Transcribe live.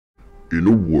In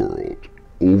a world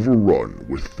overrun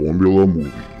with formula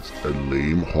movies and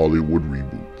lame Hollywood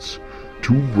reboots,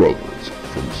 two brothers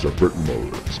from separate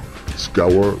mothers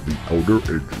scour the outer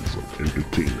edges of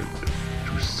entertainment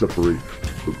to separate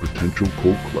the potential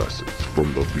cult classics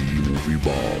from the B-movie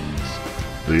bombs.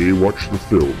 They watch the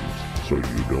films so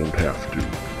you don't have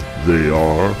to. They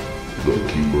are the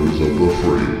Keepers of the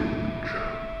Fringe.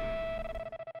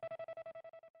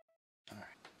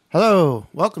 Hello,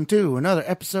 welcome to another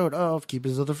episode of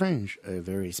Keepers of the Fringe, a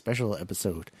very special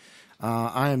episode.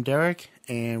 I am Derrick,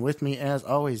 and with me, as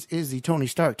always, is the Tony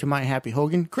Stark to my Happy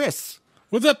Hogan, Chris.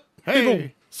 What's up,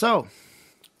 Hey! people?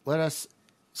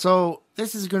 So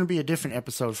this is going to be a different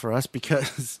episode for us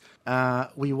because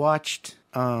we watched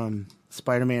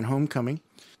Spider-Man Homecoming,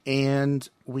 and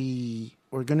we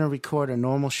were going to record a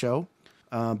normal show,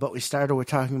 but we started with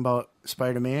talking about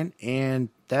Spider-Man, and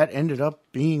that ended up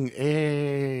being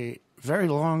a very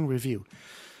long review.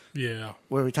 Yeah.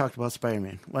 Where we talked about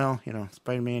Spider-Man. Well, you know,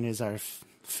 Spider-Man is our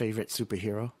favorite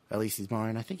superhero. At least he's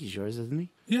mine. I think he's yours, isn't he?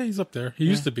 Yeah, he's up there. He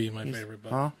used to be my favorite.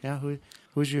 But... Oh, yeah.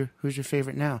 Who's your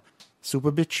favorite now?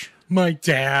 Super bitch? My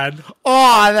dad.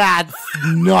 Oh, that's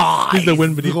nice. He's the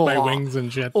wind beneath my wings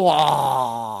and shit.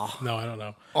 Oh. No, I don't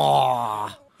know.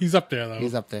 Oh. He's up there, though.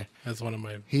 He's up there. That's one of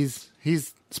my... He's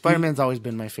Spider-Man's always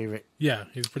been my favorite. Yeah,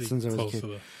 he's pretty Since I was a close kid. to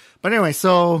the... But anyway,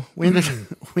 so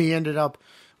we ended up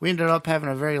having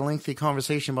a very lengthy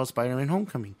conversation about Spider-Man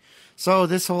Homecoming. So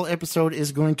this whole episode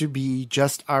is going to be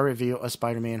just our review of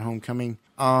Spider-Man Homecoming.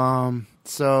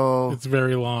 So It's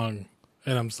very long,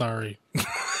 and I'm sorry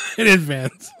in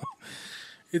advance.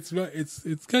 It's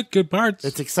got good parts.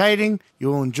 it's exciting. You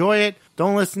will enjoy it.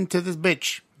 Don't listen to this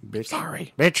bitch. Bitch.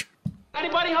 Sorry. Bitch.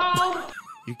 Anybody home?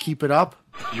 You keep it up.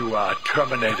 You are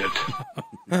terminated.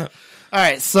 All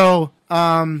right. So,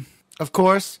 of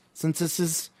course, since this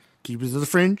is Keepers of the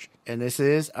Fringe, and this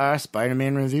is our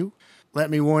Spider-Man review, let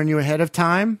me warn you ahead of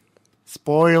time.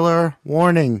 Spoiler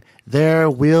warning. There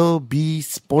will be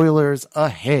spoilers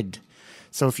ahead.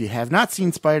 So if you have not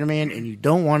seen Spider-Man and you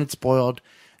don't want it spoiled,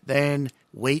 then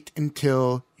wait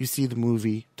until you see the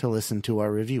movie to listen to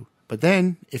our review. But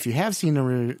then, if you have seen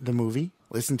the movie,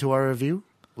 listen to our review.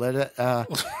 Let it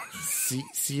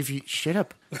see if you shut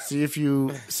up. See if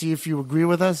you agree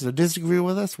with us or disagree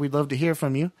with us. We'd love to hear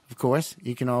from you. Of course,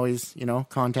 you can always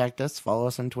contact us, follow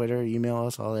us on Twitter, email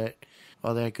us, all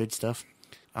that good stuff.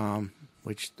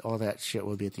 Which all that shit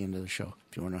will be at the end of the show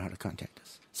if you want to know how to contact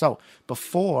us. So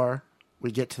before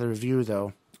we get to the review,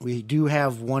 though, we do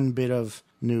have one bit of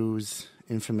news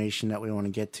information that we want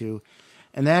to get to,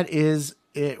 and that is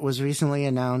it was recently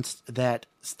announced that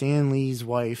Stan Lee's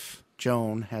wife,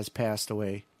 Joan, has passed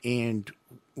away, and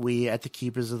we at the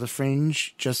Keepers of the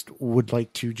Fringe just would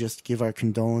like to just give our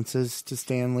condolences to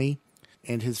Stan Lee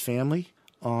and his family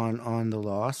on the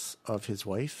loss of his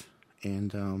wife,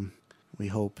 and we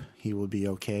hope he will be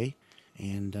okay,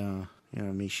 and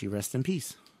may she rest in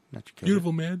peace. Not your killer.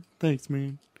 Beautiful, man. Thanks,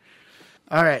 man.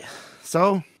 All right,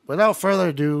 so without further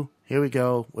ado, here we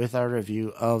go with our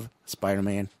review of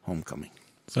Spider-Man Homecoming.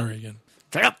 Sorry again.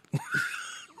 Shut up!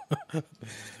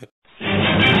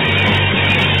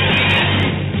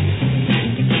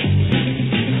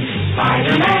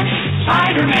 Spider-Man,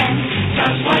 Spider-Man,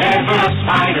 does whatever a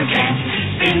spider can.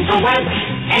 Spins a web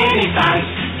any size,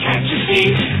 catches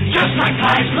thieves just like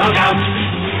flies. Look out,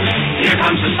 here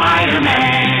comes the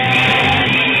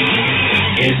Spider-Man.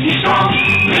 Is he strong?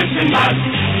 Lives in mud.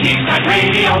 He's got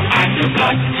radioactive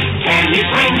blood. Can he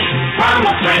swing from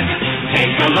a thread?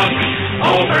 Take a look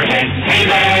overhead. Hey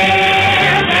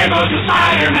there goes the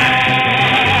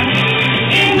Spider-Man.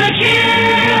 In the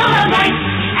chill of night,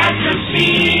 at the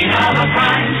scene of a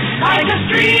crime, like a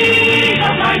streak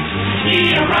of light,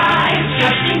 he arrives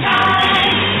just in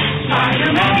time.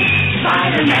 Spider-Man,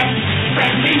 Spider-Man,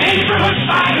 friendly neighborhood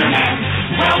Spider-Man.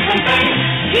 Wealth and fame,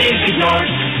 he's ignored.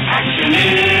 Action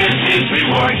is his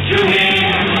reward to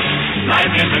him.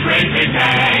 Life is a great big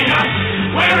hang-up.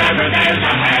 Wherever there's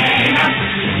a hang-up,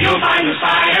 you'll find the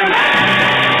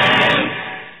Spider-Man.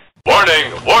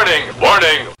 Warning, warning,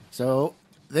 warning. So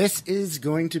this is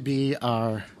going to be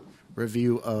our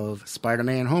review of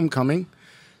Spider-Man Homecoming.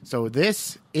 So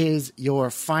this is your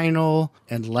final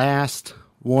and last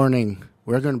warning.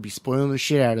 We're going to be spoiling the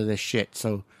shit out of this shit.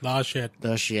 So Shit.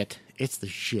 the shit. It's the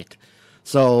shit.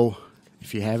 So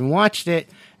if you haven't watched it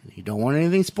and you don't want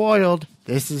anything spoiled,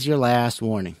 this is your last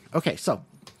warning. Okay, so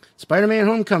Spider-Man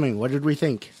Homecoming, what did we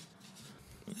think?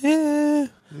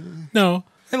 No,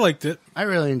 I liked it. I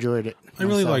really enjoyed it. I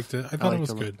really myself. liked it. I thought it liked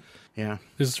was it. good. Yeah.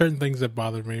 There's certain things that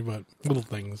bothered me, but little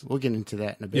things. We'll get into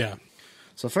that in a bit. Yeah.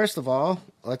 So first of all,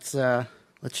 let's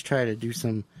try to do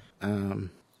some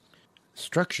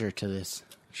structure to this,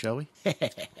 shall we?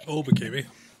 Oh, but KB.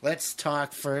 Let's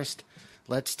talk first.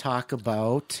 Let's talk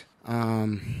about, I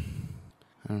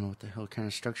don't know what the hell kind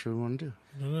of structure we want to do.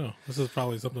 I don't know. This is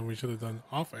probably something we should have done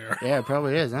off air. Yeah, it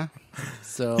probably is, huh?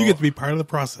 So You get to be part of the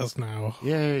process now.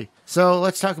 yay. So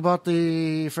let's talk about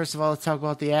first of all, let's talk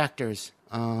about the actors.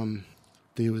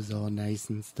 They was all nice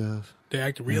and stuff. They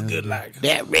acted real good, like.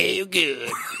 That real good.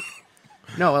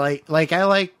 No, I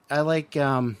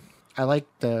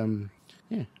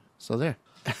so there.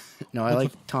 No, I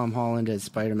like Tom Holland as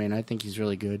Spider-Man. I think he's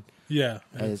really good. Yeah,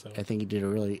 I think he did a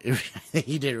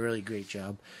really great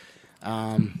job.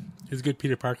 He's a good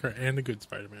Peter Parker and a good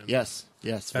Spider-Man. Yes,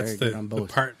 That's very good on the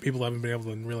both. part people haven't been able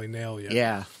to really nail yet.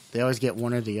 Yeah, they always get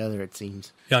one or the other, it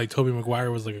seems. Yeah, like Tobey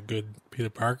Maguire was like a good Peter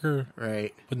Parker,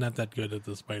 Right. but not that good at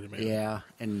the Spider-Man. Yeah,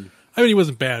 and I mean, he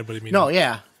wasn't bad, but I mean, no,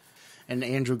 yeah, and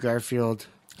Andrew Garfield.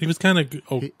 he was kind of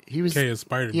He was okay as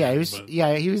Spider-Man. Yeah, he was. but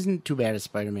Yeah, he wasn't too bad as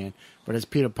Spider-Man, but as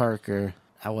Peter Parker,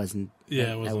 I wasn't.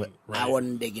 Yeah, it wasn't right. I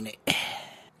wasn't digging it.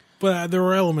 But there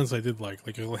were elements I did like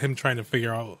him trying to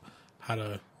figure out how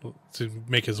to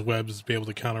make his webs be able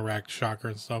to counteract Shocker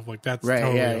and stuff like that's Right?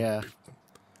 totally Yeah.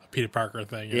 a Peter Parker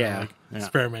thing. You Yeah, know, like yeah.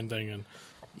 experimenting, and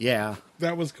Yeah.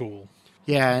 that was cool.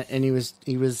 Yeah, and he was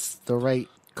the right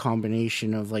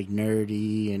combination of like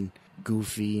nerdy and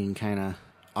goofy and kind of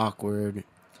awkward.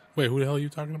 Wait, who the hell are you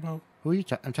talking about? Who are you?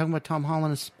 I'm talking about Tom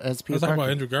Holland as I Peter was talking Parker. about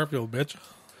Andrew Garfield, bitch.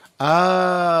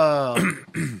 Oh.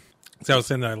 See, I was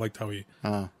saying that I liked how he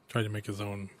Oh. tried to make his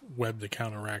own web to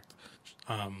counteract.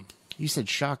 You said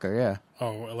Shocker, yeah.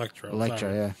 Electro. Electra,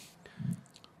 sorry. yeah.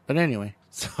 But anyway,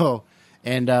 so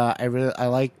and I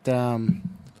liked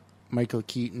Michael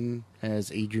Keaton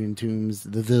as Adrian Toomes,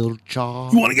 the Vulture.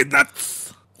 You want to get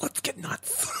nuts? Let's get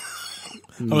nuts.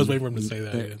 I was waiting for him to say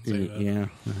that. He didn't say that. Yeah.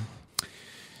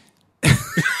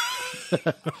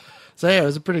 So yeah, it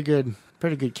was a pretty good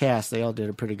cast. They all did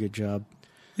a pretty good job.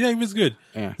 Yeah, he was good.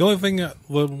 Yeah. The only thing, the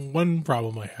one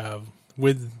problem I have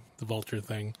with the Vulture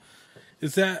thing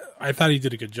is that I thought he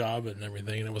did a good job and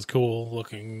everything, and it was cool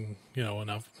looking,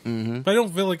 enough. Mm-hmm. But I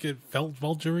don't feel like it felt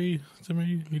Vulture-y to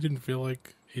me. He didn't feel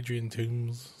like Adrian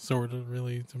Toomes, sort of,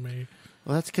 really, to me.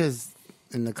 Well, that's because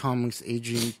in the comics,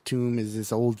 Adrian Toomes is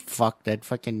this old fuck that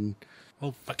fucking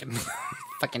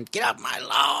get off my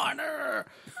lawn.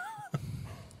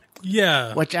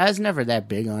 Yeah. Which I was never that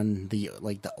big on the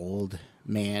old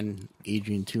man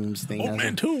Adrian Toomes thing. Old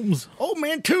man Toomes. Old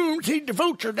man Toomes, he's the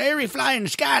vulture there. He fly in the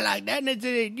sky like that. And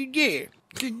yeah.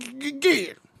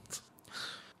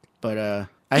 But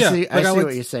I see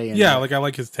what you're saying. Yeah, like I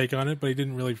like his take on it, but he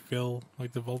didn't really feel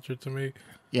like the Vulture to me.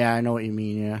 Yeah, I know what you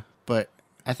mean. Yeah, but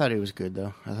I thought he was good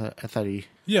though. I thought the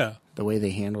way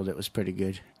they handled it was pretty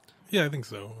good. Yeah, I think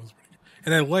so. It was pretty good.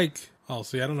 And I like. Oh,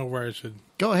 see, I don't know where I should.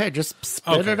 Go ahead, just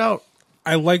spit it out.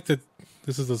 I like that.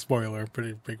 This is a spoiler,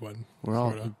 pretty big one.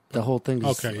 The whole thing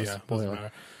is okay. a Yeah,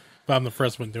 spoiler. but I'm the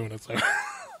first one doing it. So.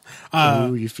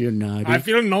 Ooh, you feel naughty. I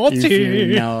feel naughty. You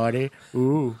feel naughty.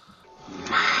 Ooh.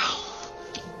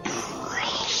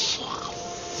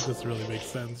 This really makes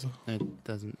sense. It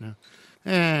doesn't know.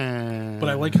 But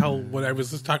I like how when I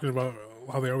was just talking about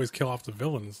how they always kill off the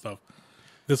villain and stuff.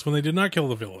 This one they did not kill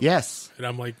the villain. Yes. And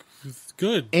I'm like, it's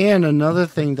good. And another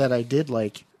thing that I did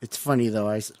like, it's funny though,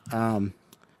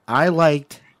 I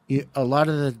liked a lot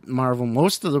of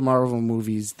most of the Marvel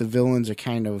movies, the villains are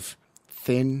kind of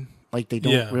thin. Like they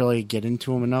don't really get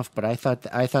into him enough, but I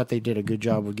thought they did a good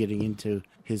job of getting into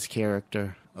his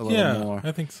character a little more.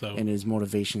 I think so. And his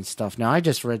motivation stuff. Now, I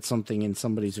just read something in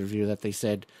somebody's review that they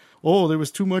said, oh, there was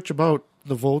too much about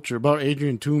the Vulture, about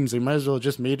Adrian Toomes. They might as well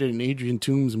just made it an Adrian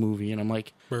Toomes movie. And I'm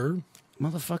like,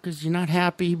 motherfuckers, you're not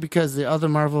happy because the other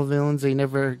Marvel villains they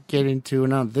never get into.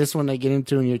 And now this one they get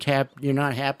into and you're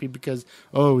not happy because,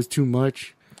 it was too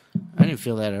much. I didn't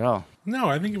feel that at all. No,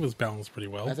 I think it was balanced pretty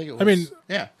well. I think it was. I mean,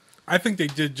 yeah. I think they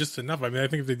did just enough. I mean, I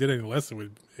think if they did any less,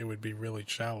 it would be really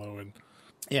shallow. And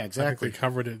yeah, exactly. I think they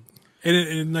covered it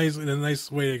in a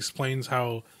nice way. It explains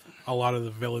how a lot of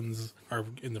the villains are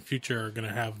in the future are going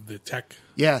to have the tech.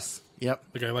 Yes. Yep.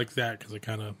 Like I like that because it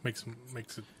kind of makes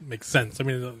it make sense. I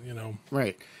mean,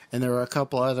 right. And there were a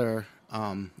couple other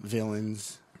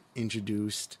villains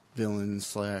introduced.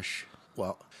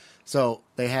 So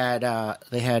they had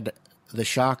the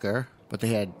Shocker, but they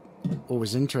had. What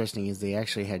was interesting is they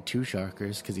actually had two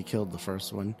Shockers because he killed the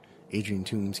first one. Adrian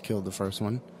Toomes killed the first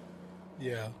one.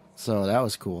 Yeah. So that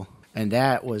was cool. And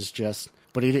that was just...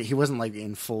 But he wasn't like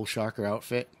in full Shocker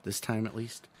outfit this time at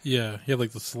least. Yeah, he had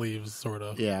like the sleeves sort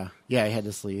of. Yeah, he had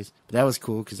the sleeves. But that was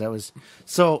cool because that was...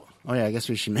 So, I guess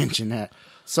we should mention that.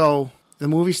 So the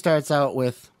movie starts out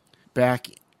with back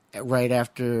right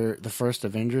after the first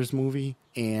Avengers movie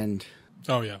and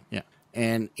Oh, yeah. Yeah.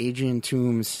 And Adrian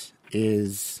Toomes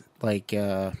is like,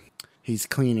 he's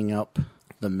cleaning up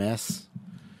the mess,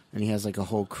 and he has like a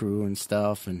whole crew and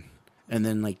stuff, and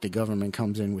then like the government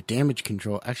comes in with damage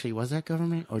control. Actually, was that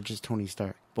government or just Tony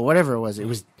Stark? But whatever it was,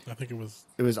 I think it was.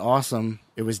 It was awesome.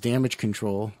 It was damage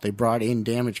control. They brought in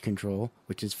damage control,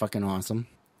 which is fucking awesome.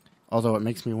 Although it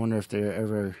makes me wonder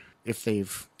if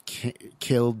they've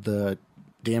killed the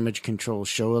damage control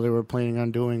show they were planning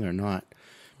on doing or not,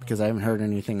 because I haven't heard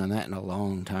anything on that in a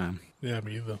long time. Yeah,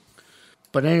 me either.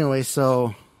 But anyway,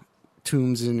 so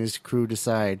Toomes and his crew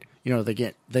decide,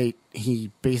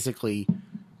 he basically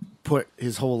put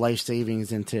his whole life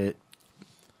savings into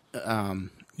to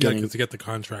get the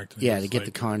contract. To get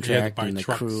the contract and the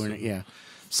crew and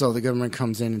So the government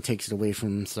comes in and takes it away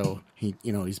from him. So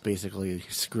he's basically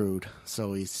screwed.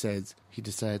 So he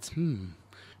decides,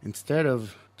 instead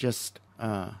of just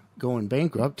going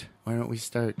bankrupt, why don't we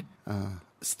start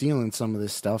stealing some of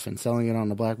this stuff and selling it on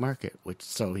the black market?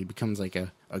 So he becomes like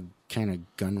a kind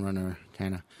of gun runner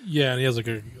kind of. Yeah, and he has like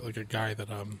a guy that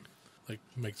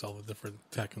makes all the different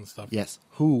tech and stuff. Yes,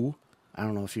 who I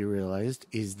don't know if you realized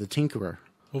is the Tinkerer.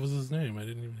 What was his name? I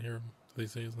didn't even hear him. Did they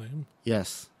say his name?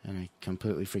 Yes, and I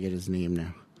completely forget his name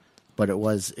now. But it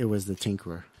was the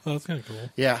Tinkerer. Oh, that's kind of cool.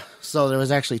 Yeah, so there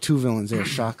was actually two villains there,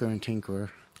 Shocker and Tinkerer.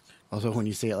 Although when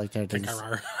you say it like that,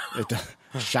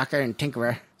 Shocker and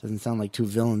Tinkerer doesn't sound like two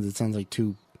villains. It sounds like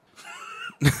two.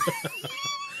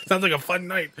 Sounds like a fun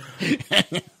night.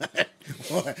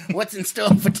 What's in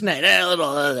store for tonight? A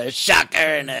little Shocker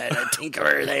and a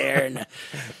Tinkerer there.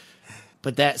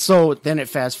 But then it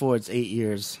fast forwards 8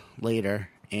 years later,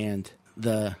 and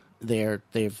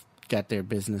they've got their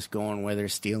business going where they're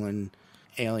stealing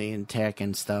alien tech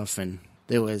and stuff, and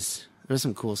there was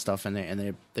some cool stuff in there,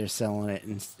 and they're selling it,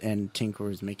 and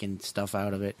Tinkerer's making stuff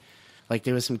out of it. Like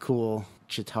there was some cool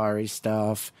Chitauri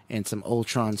stuff and some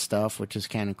Ultron stuff, which is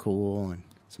kind of cool, and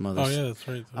some other. Oh yeah, that's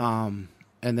right.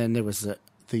 And then there was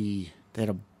they had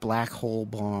a black hole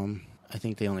bomb. I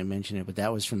think they only mentioned it, but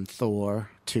that was from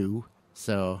Thor 2.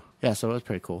 So it was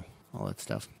pretty cool. All that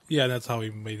stuff. Yeah, that's how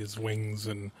he made his wings,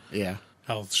 and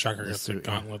how Shocker got the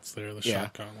gauntlets there, the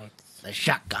shock gauntlets. The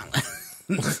shock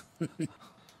gauntlets.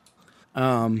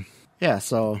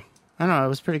 So I don't know, it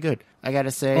was pretty good. I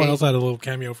gotta say. Oh, I also had a little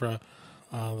cameo for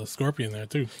the Scorpion there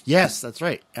too. Yes, that's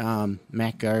right.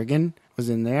 Matt Gargan was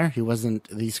in there. He wasn't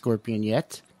the Scorpion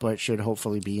yet, but should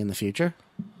hopefully be in the future.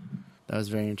 That was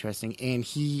very interesting. And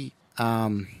he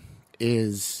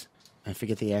is, I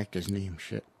forget the actor's name,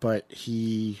 but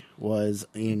he was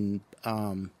in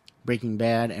Breaking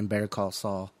Bad and Better Call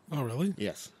Saul. Oh, really?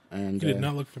 Yes. And he did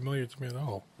not look familiar to me at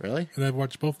all. Really? And I've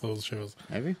watched both those shows.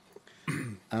 Have you?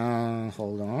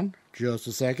 Hold on just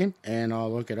a second, and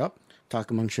I'll look it up.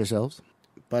 Talk amongst yourselves.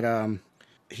 But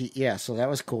so that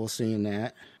was cool seeing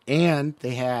that. And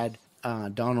they had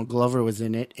Donald Glover was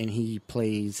in it, and he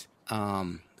plays.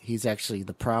 He's actually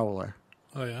the Prowler.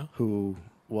 Oh yeah. Who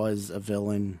was a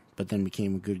villain, but then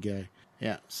became a good guy.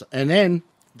 Yeah. So, and then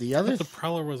the other. The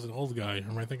Prowler was an old guy.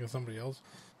 Am I thinking of somebody else?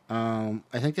 I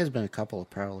think there's been a couple of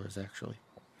Prowlers actually,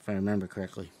 if I remember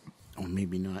correctly. Or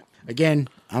maybe not. Again,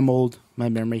 I'm old. My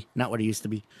memory, not what it used to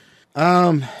be.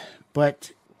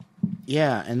 But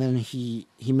yeah, and then he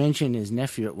mentioned his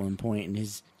nephew at one point, and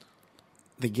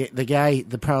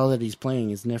the Prowler that he's playing,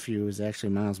 his nephew is actually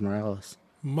Miles Morales.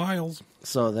 Miles.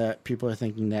 So that people are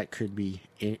thinking that could be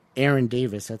Aaron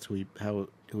Davis. That's who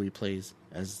he plays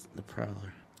as the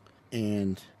Prowler.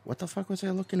 And what the fuck was I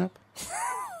looking up?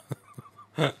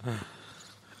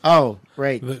 Oh,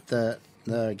 right, the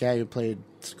guy who played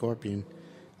Scorpion.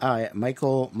 Yeah,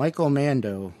 Michael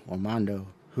Mando,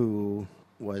 who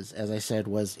was, as I said,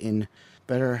 was in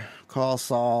Better Call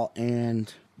Saul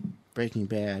and Breaking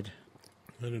Bad.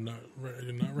 I did not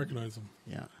recognize him.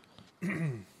 Yeah.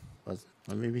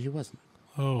 Or maybe he wasn't.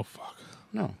 Oh, fuck.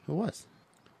 No, it was.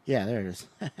 Yeah, there it is.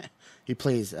 He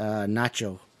plays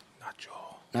Nacho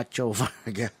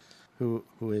Varga, who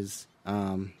is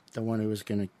the one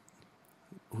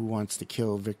who wants to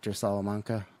kill Victor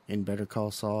Salamanca in Better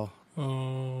Call Saul.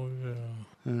 Oh,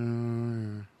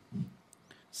 yeah.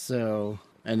 So,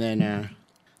 and then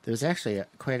there's actually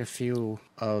quite a few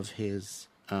of his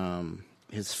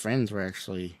friends were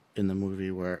actually in the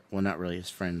movie not really his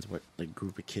friends, but the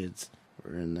group of kids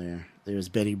were in there. There was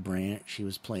Betty Brant. She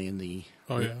was playing the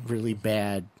really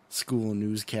bad school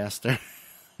newscaster.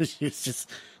 She was just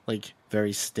like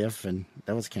very stiff, and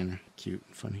that was kind of cute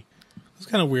and funny. It's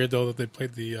kind of weird though that they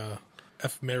played the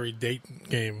F Marry Date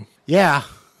game. Yeah,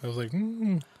 I was like,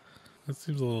 that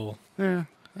seems a little. Yeah,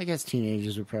 I guess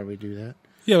teenagers would probably do that.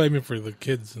 Yeah, I mean for the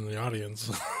kids in the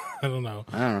audience. I don't know.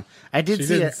 I did She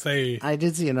see didn't say. I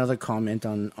did see another comment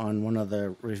on one of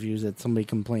the reviews that somebody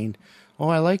complained, "Oh,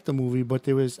 I liked the movie, but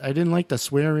I didn't like the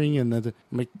swearing and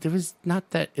like there was not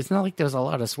that. It's not like there was a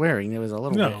lot of swearing. There was a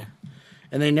little No. bit,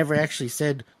 and they never actually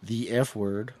said the F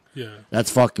word. Yeah, That's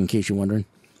fuck, in case you're wondering.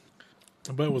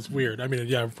 but it was weird. I mean,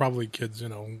 yeah, probably kids,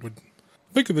 would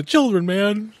think of the children,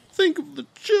 man. Think of the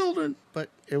children, but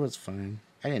it was fine.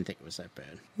 I didn't think it was that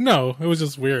bad. No, it was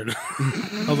just weird.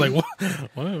 I was like, what?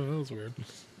 What? That was weird.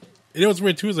 You know what's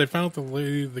weird too is I found out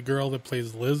the girl that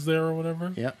plays Liz there or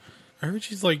whatever. Yep, I heard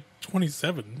she's like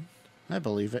 27, I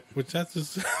believe it. which that's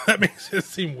just that makes it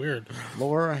seem weird.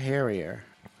 Laura Harrier.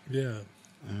 Yeah,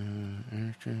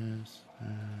 Actress.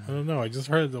 I don't know. I just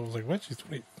heard that. I was like, what? She's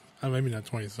 20. Maybe not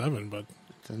 27, but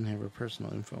Doesn't have her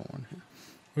personal info on here.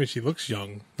 I mean, she looks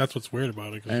young. That's what's weird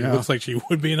about it. I Because she know. looks like she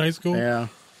would be in high school, Yeah.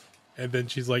 and then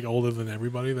she's like older than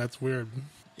everybody. That's weird.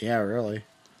 Yeah, really.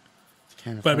 It's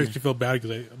kind of But it funny. makes me feel bad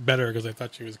because I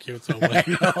thought she was cute. So I'm like,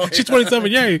 she's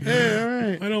 27. Yay! Yeah, all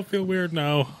right. I don't feel weird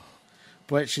now.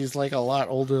 But she's like a lot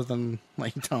older than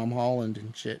like Tom Holland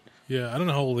and shit. Yeah, I don't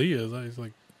know how old he is. He's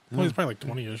like, well, he's probably like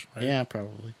 20ish, right? Yeah,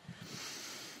 probably.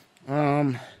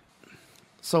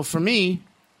 So for me,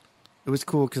 it was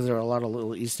cool because there were a lot of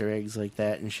little Easter eggs like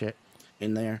that and shit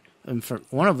in there. And for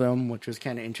one of them, which was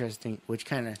kind of interesting, which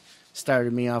kind of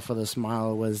started me off with a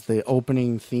smile, was the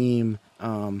opening theme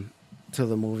to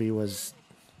the movie was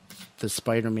the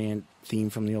Spider-Man theme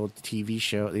from the old TV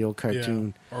show, the old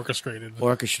cartoon. Yeah, orchestrated.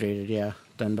 Orchestrated, yeah,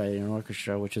 done by an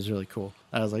orchestra, which is really cool.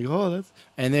 I was like, oh, that's.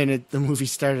 And then the movie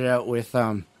started out with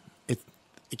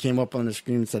it came up on the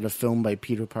screen and said a film by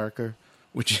Peter Parker,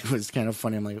 which was kind of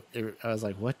funny. I was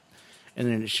like, what? And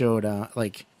then it showed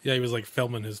like Yeah, he was like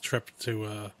filming his trip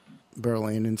to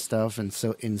Berlin and stuff, and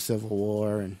so in Civil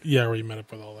War, and where he met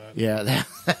up with all that. yeah,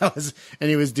 that was. And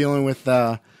he was dealing with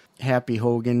Happy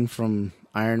Hogan from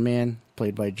Iron Man,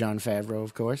 played by Jon Favreau,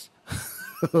 of course.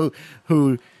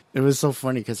 who it was so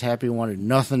funny because Happy wanted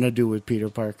nothing to do with Peter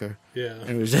Parker. Yeah.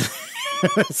 It was just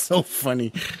it was so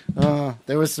funny.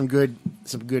 There was some good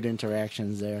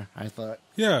interactions there, I thought.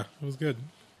 Yeah, it was good.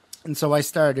 And so I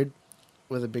started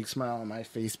with a big smile on my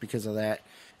face because of that.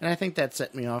 And I think that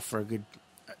set me off for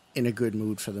in a good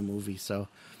mood for the movie. So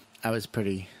I was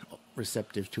pretty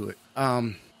receptive to it.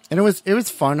 And it was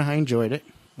fun. I enjoyed it.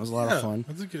 It was a lot of fun.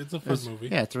 It's a fun movie.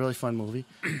 Yeah, it's a really fun movie.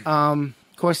 Of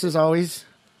course, there's always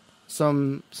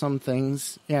some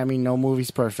things. Yeah, I mean, no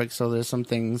movie's perfect, so there's some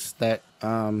things that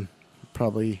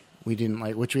probably we didn't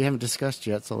like, which we haven't discussed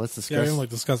yet. So let's discuss. Yeah, we haven't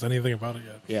discussed anything about it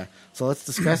yet. Yeah, so let's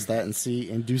discuss that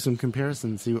and do some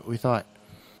comparisons, see what we thought.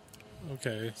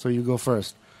 Okay. So you go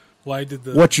first. Well, I did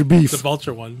the What's your beef? The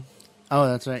Vulture one. Oh,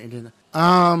 that's right, you did that.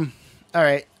 All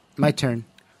right, my turn.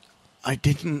 I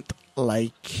didn't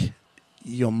like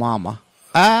your mama.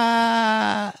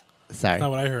 Sorry.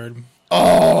 Not what I heard.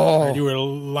 Oh, And you were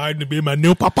lying to be my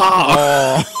new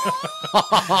papa.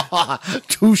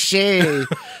 touche,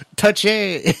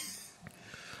 touche.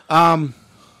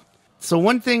 So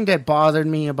one thing that bothered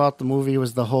me about the movie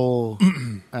was the whole,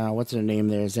 what's her name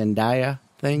there, Zendaya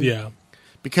thing. Yeah.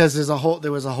 Because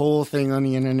there was a whole thing on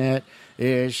the internet.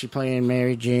 Is she playing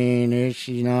Mary Jane? Is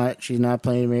she not? She's not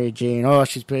playing Mary Jane. Oh,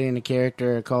 she's playing a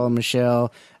character called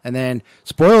Michelle. And then,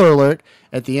 spoiler alert,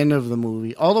 at the end of the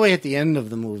movie, all the way at the end of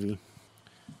the movie,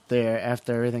 there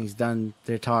after everything's done,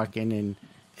 they're talking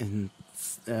and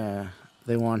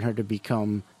they want her to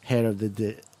become head of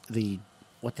the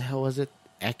what the hell was it?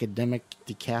 Academic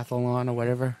decathlon or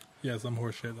whatever. Yeah, some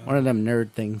horse shit. One of them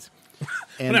nerd things.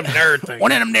 And, One of them nerd things.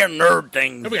 One of them damn nerd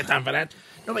things. Nobody got time for that.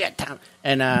 Nobody got time.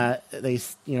 And they,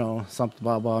 something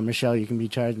blah blah. Michelle, you can be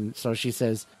charged. And so she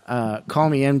says, "Call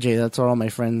me MJ. That's what all my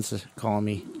friends call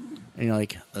me." And you're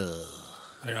like, ugh.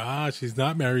 Like, she's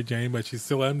not Mary Jane, but she's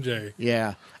still MJ.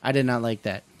 Yeah, I did not like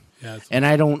that. Yeah. And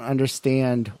I don't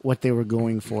understand what they were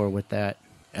going for with that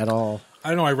at all. I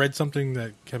don't know. I read something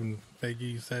that Kevin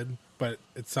Feige said, but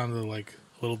it sounded like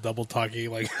a little double talky.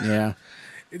 Like, Yeah.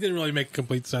 it didn't really make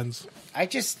complete sense. I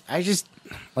just,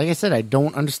 like I said, I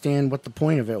don't understand what the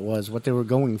point of it was, what they were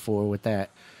going for with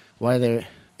that.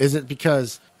 Is it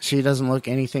because she doesn't look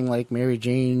anything like Mary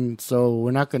Jane, so we're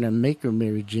not going to make her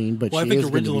Mary Jane, but Well, I she think is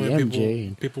going to be originally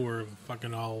MJ? people were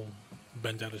fucking all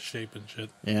bent out of shape and shit.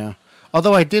 Yeah.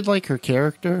 Although I did like her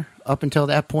character up until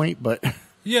that point, but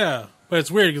Yeah, but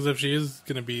it's weird because if she is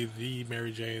going to be the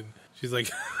Mary Jane, she's like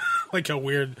like a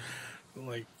weird,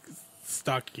 like,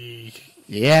 stocky.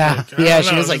 yeah, Like, I yeah, don't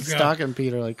she know, was like just, stalking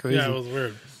Peter like crazy. Yeah, it was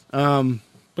weird.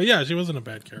 But yeah, she wasn't a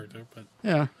bad character, but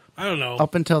Yeah. I don't know.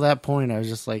 Up until that point, I was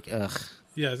just like, ugh.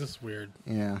 Yeah, it's just weird.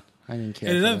 Yeah, I didn't care.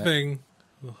 And for another that. thing,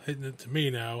 hitting it to me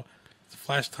now,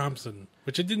 Flash Thompson,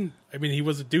 which it didn't. I mean, he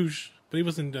was a douche, but he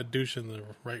wasn't a douche in the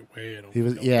right way. I don't He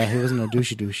was, know. yeah, he wasn't a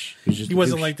douchey douche. He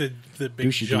wasn't like the big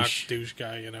Douchey jock douche. douche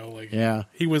guy, you know. Like, Yeah.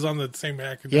 he was on the same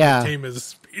academic Yeah. team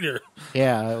as Peter.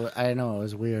 Yeah, I know, it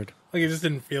was weird. Like, it just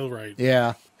didn't feel right.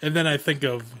 Yeah. And then I think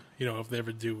of, if they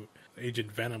ever do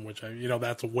Agent Venom, which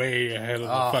that's way ahead of the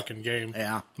fucking game.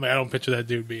 Yeah. I mean, I don't picture that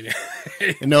dude being.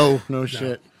 No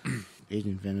shit.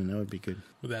 Agent Venom, that would be good.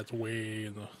 But that's way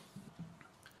in the.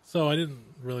 So I didn't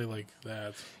really like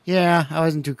that. Yeah, I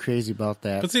wasn't too crazy about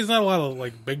that. But see, it's not a lot of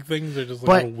like big things. They're just like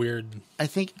But- little weird. I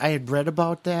think I had read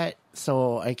about that,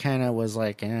 so I kind of was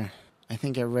like, I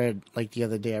think I read, like the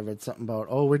other day, I read something about,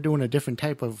 we're doing a different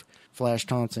type of Flash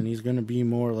Thompson. He's going to be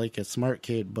more like a smart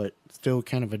kid, but still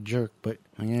kind of a jerk. But,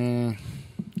 Yeah,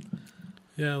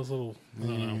 it was a little. I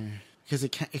don't know. because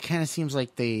it kind of seems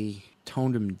like they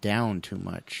toned him down too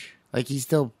much. Like, he's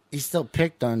still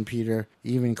picked on Peter.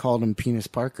 He even called him Penis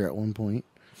Parker at one point.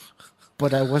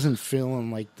 But I wasn't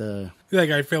feeling like the... Like,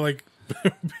 I feel like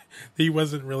he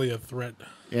wasn't really a threat.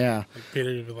 Yeah. Like Peter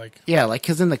would be like. Yeah, like,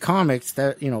 because in the comics,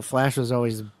 that, Flash was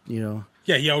always, Yeah,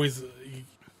 he always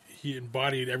he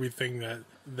embodied everything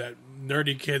that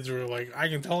nerdy kids were like. I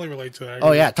can totally relate to that.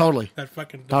 Oh, yeah, totally. That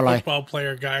fucking Totally. football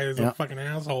player guy is a fucking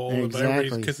asshole, but Exactly.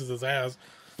 everybody kisses his ass.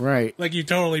 Right. Like, you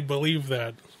totally believe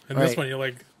that. And Right. this one, you're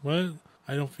like, what?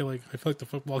 I feel like the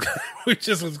football guy who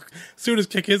just was, as soon as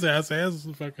kick his ass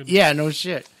fucking. Yeah, no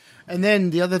shit. And then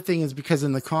the other thing is because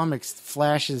in the comics,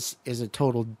 Flash is a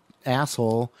total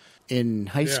asshole in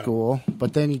high school,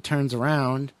 but then he turns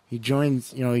around, he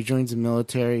joins the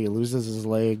military, he loses his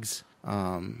legs.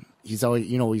 He's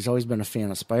always been a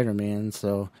fan of Spider-Man,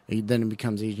 so then he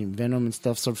becomes Agent Venom and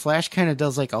stuff. So Flash kind of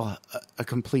does like a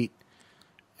complete.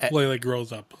 Like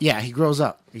grows up. Yeah, he grows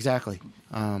up exactly,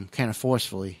 kind of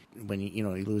forcefully when he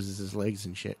loses his legs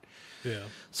and shit. Yeah.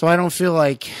 So I don't feel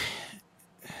like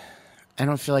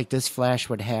this Flash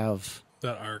would have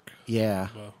That arc. yeah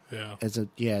Well,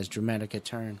 yeah. as dramatic a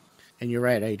turn. And you're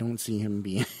right, I don't see him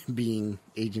being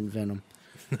Agent Venom.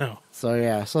 No. So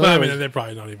yeah, But I mean, they're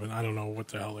probably not even. I don't know what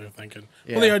the hell they're thinking.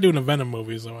 Yeah. Well, they are doing a Venom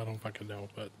movie, so I don't fucking know.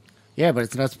 But yeah, but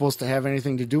it's not supposed to have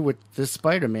anything to do with this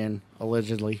Spider-Man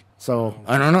allegedly. So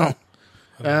I don't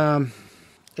know.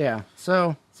 Yeah.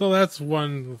 So that's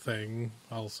one thing.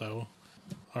 Also,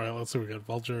 all right. Let's see. We got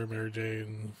Vulture, Mary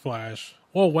Jane, Flash.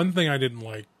 Well, one thing I didn't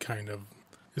like, kind of,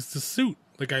 is the suit.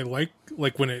 Like, I like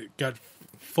when it got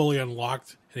fully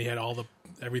unlocked and he had all the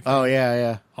everything. oh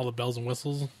yeah, All the bells and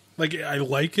whistles. Like, I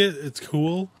like it. It's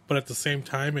cool. But at the same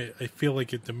time, I feel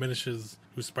like it diminishes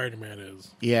who Spider-Man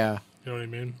is. yeah. You know what I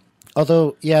mean?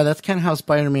 Although, yeah, that's kind of how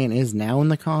Spider-Man is now in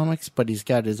the comics, but he's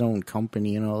got his own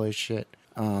company and all this shit.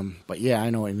 But yeah, I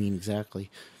know what I mean exactly.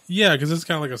 Yeah, because it's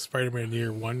kind of like a Spider-Man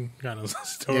Year One kind of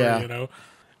story, Yeah.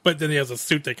 But then he has a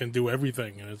suit that can do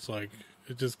everything, and it's like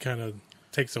it just kind of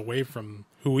takes away from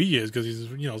who he is because he's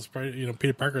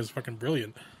Peter Parker is fucking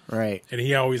brilliant, Right. and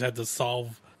he always had to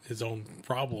solve his own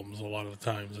problems a lot of the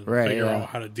times and Right, figure yeah. out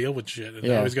how to deal with shit. And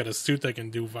Yeah. now he's got a suit that can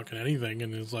do fucking anything,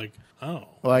 and it's like, oh,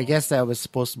 Well, I guess that was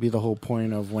supposed to be the whole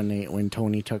point of when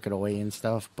Tony took it away and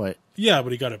stuff, but yeah,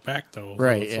 but he got it back though. So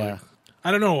right, it's yeah. like, I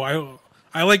don't know.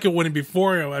 I like it when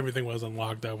before everything was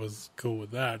unlocked. I was cool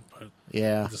with that, but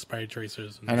Yeah. the Spidey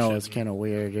tracers. And I know shit. it's kind of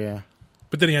weird, yeah.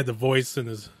 But then he had the voice and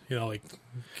his, like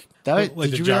That was,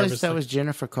 like did the you Jarvis realize that thing. was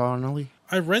Jennifer Connelly?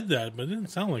 I read that, but it didn't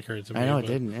sound like her to me. I know it but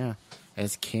didn't, yeah.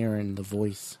 As Karen, the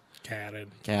voice. Karen.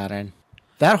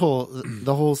 That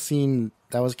the whole scene,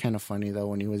 that was kind of funny though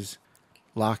when he was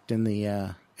locked in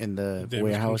the Damage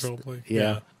warehouse. control place. Yeah.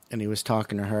 Yeah. And he was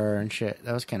talking to her and shit.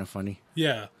 That was kind of funny.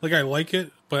 Yeah, like I like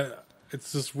it, but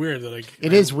it's just weird that like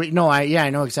It is weird. No, I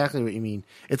know exactly what you mean.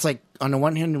 It's like on the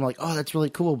one hand, I'm like, oh, that's really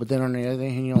cool, but then on the other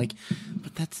hand, you're like,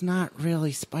 but that's not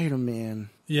really Spider-Man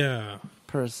Yeah,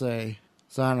 per se.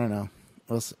 So I don't know.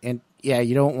 And yeah,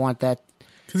 you don't want that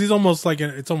because he's almost like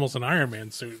it's almost an Iron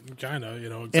Man suit, kind of.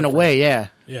 in a way, yeah.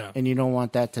 Yeah, And you don't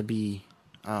want that to be,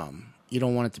 you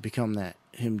don't want it to become that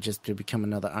him just to become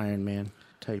another Iron Man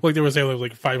type. like they were saying, there was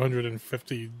like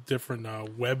 550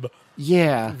 different web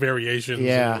Yeah, variations.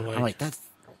 yeah. and, I'm like that's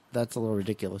a little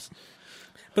ridiculous.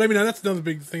 but I mean that's another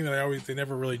big thing that they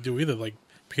never really do either. Like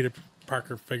Peter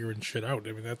Parker figuring shit out.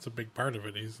 I mean that's a big part of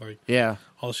it. He's like, Yeah,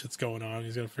 all shit's going on.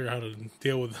 He's got to figure out how to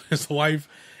deal with his life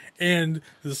and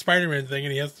the Spider-Man thing,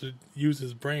 and he has to use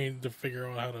his brain to figure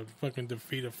out how to fucking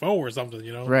defeat a foe or something,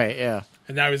 right. Yeah,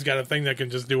 And now he's got a thing that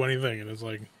can just do anything, and it's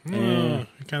like,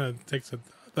 it kind of takes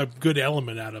a good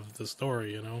element out of the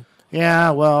story,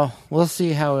 yeah. Well, we'll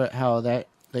see how that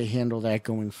they handle that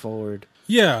going forward.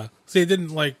 Yeah. See, it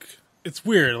didn't like it's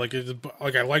weird. Like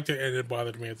like I liked it and it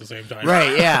bothered me at the same time.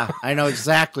 Right, yeah. I know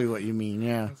exactly what you mean,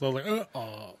 yeah. So I was like,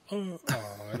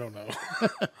 I don't know.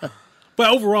 But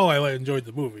overall, I enjoyed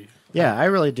the movie. Yeah, I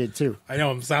really did too. I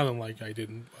know I'm sounding like I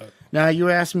didn't, but Now, you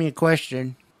asked me a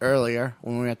question earlier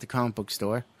when we were at the comic book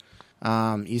store.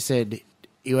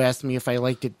 You asked me if I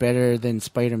liked it better than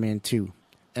Spider-Man 2.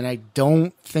 And I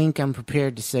don't think I'm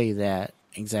prepared to say that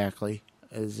exactly.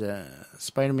 As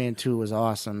Spider-Man 2 was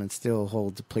awesome and still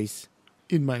holds a place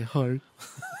in my heart.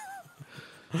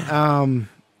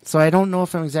 So I don't know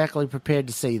if I'm exactly prepared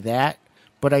to say that,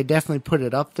 but I definitely put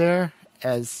it up there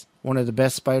as one of the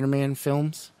best Spider-Man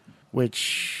films,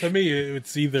 which... to me,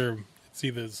 it's either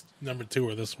number 2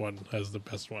 or this one as the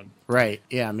best one. Right,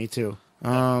 yeah, me too.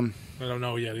 I don't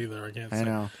know yet either. I can't say. I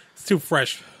know. It's too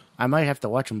fresh. I might have to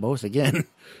watch them both again.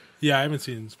 Yeah, I haven't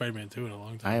seen Spider-Man 2 in a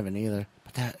long time. I haven't either.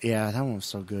 But that one was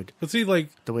so good. But see, like...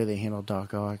 the way they handled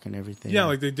Doc Ock and everything. yeah,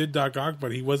 like they did Doc Ock,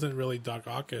 but he wasn't really Doc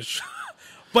Ock-ish.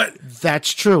 But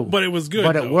that's true. But it was good,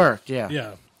 But though. it worked, yeah.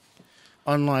 Yeah.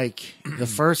 Unlike the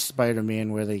first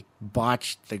Spider-Man where they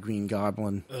botched the Green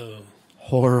Goblin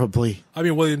horribly. I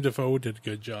mean, William Dafoe did a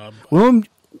good job.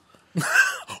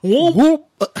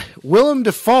 Willem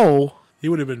Dafoe He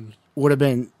would have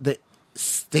been...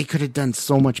 they could have done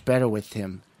so much better with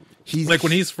him. He's like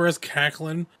when he's first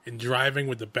cackling and driving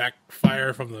with the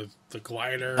backfire from the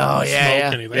glider. Oh, and the yeah, smoke,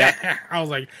 yeah. and he's like, Yeah. I was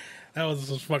like, that was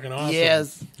just fucking awesome.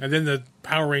 Yes. And then the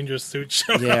Power Ranger suit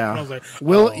showed up. Yeah. And I was like,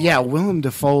 Willem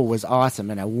Dafoe was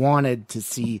awesome, and I wanted to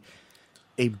see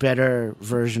a better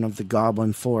version of the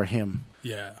Goblin for him.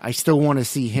 Yeah. I still want to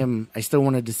see him. I still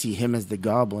wanted to see him as the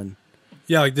Goblin.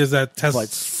 Yeah, like there's that test But-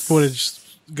 footage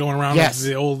going around Yes. of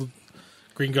the old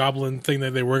Green Goblin thing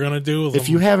that they were going to do. If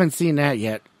you haven't seen that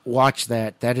yet, watch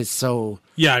that. That is so...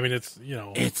 yeah, I mean, it's,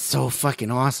 it's so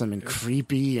fucking awesome and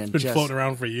creepy and been just... floating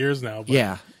around for years now. But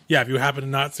Yeah. Yeah, if you happen to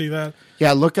not see that.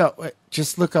 Yeah,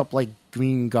 just look up like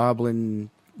Green Goblin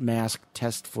mask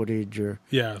test footage or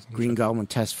Yeah. Green Goblin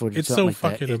test footage. It's something so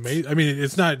like that. fucking amazing. I mean,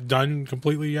 it's not done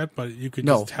completely yet, but you could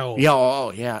just tell.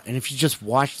 Yeah, yeah. And if you just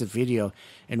watch the video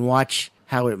and watch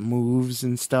how it moves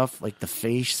and stuff, like the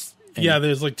face. And Yeah,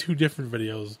 there's like 2 different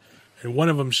videos, and one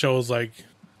of them shows like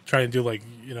trying to do like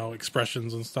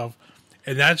expressions and stuff,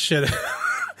 and that shit,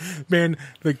 man,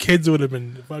 the kids would have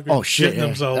been fucking shitting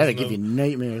themselves. That'd give you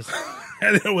nightmares.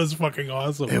 And it was fucking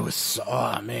awesome. It was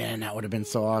so, man, that would have been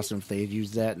so awesome if they had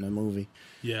used that in the movie.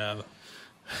 Yeah,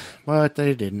 But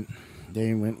they didn't.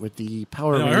 They went with the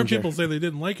Power Ranger. I heard people say they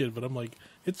didn't like it, but I'm like,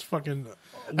 it's fucking.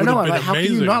 I know. Been Like, how can you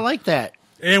amazing. not like that?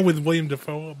 And with William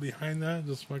Dafoe behind that,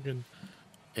 just fucking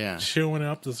Yeah. chewing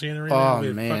up the scenery. Oh,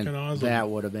 That'd be man. fucking awesome. That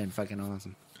would have been fucking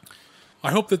awesome. I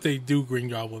hope that they do Green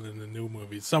Goblin in the new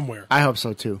movie somewhere. I hope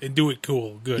so, too. And do it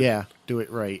cool, good. Yeah, do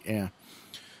it right, yeah.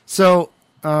 So,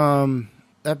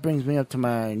 that brings me up to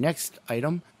my next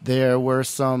item. There were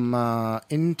some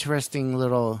interesting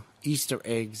little Easter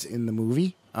eggs in the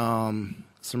movie. Some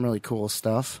really cool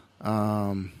stuff.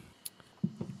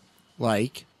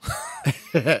 Like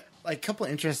a couple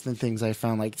of interesting things I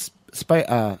found. Like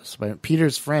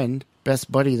Peter's friend,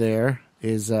 best buddy there,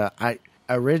 is I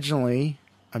originally,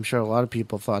 I'm sure a lot of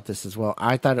people thought this as well.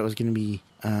 I thought it was going to be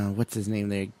what's his name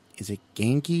there? Is it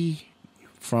Genki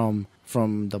from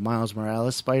the Miles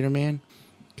Morales Spider-Man?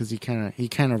 Because he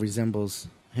kind of resembles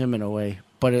him in a way,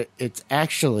 but it's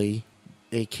actually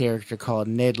a character called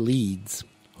Ned Leeds,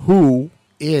 who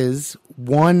is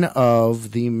one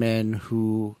of the men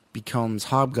who becomes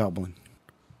Hobgoblin.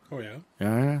 Oh, yeah?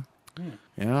 Yeah,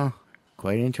 yeah,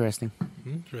 quite interesting.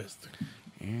 Interesting.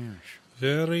 Yes,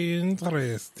 Very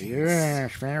interesting.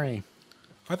 yes, very.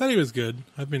 I thought he was good.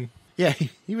 I mean, Yeah,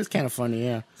 he was kind of funny.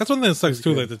 Yeah, that's one thing that sucks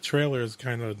too. good. That the trailers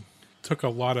kind of took a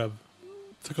lot of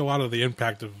the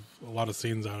impact of a lot of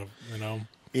scenes out of,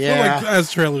 Yeah. like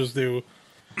as trailers do.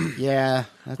 yeah.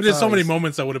 But there's so many always-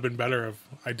 moments that would have been better if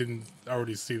I didn't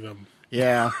already see them.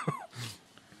 Yeah,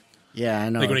 yeah, I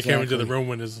know. Like when he came into the exactly. room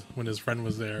when his friend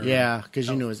was there. Yeah, because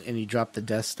you knew it was, and he dropped the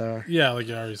Death Star. Yeah, like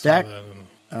you already saw That-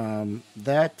 that.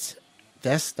 That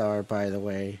Death Star, by the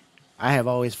way, I have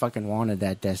always fucking wanted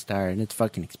that Death Star, and it's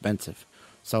fucking expensive.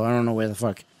 So I don't know where the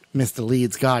fuck Mr.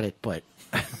 Leeds got it, but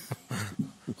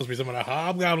Supposed to be some of the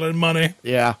Hobgoblin money.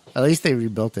 yeah, at least they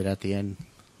rebuilt it at the end,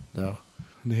 though.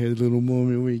 They had a little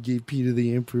moment where he gave Peter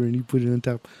the Emperor and he put it on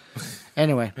top.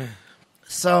 Anyway,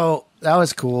 so that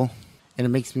was cool, and it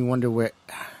makes me wonder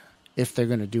if they're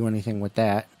going to do anything with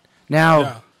that. Now,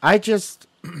 Yeah. I just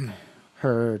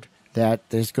heard that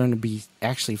there's going to be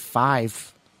actually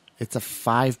 5. It's a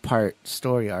 5-part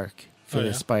story arc for Oh, the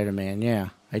yeah? Spider-Man. Yeah,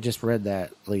 I just read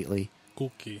that lately.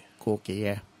 Cookie. Cool,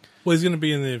 yeah. Well, he's going to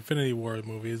be in the Infinity War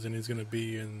movies, and he's going to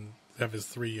be in have his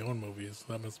 3 own movies.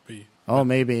 That must be. Oh,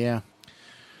 maybe, yeah.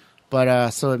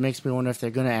 But so it makes me wonder if they're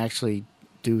going to actually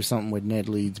do something with Ned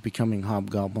Leeds becoming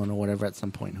Hobgoblin or whatever at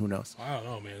some point. Who knows? I don't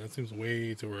know, man. That seems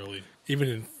way too early. Even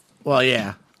in. Well,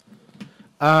 yeah.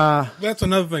 That's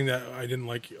another thing that I didn't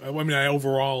like. I mean, I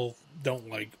overall don't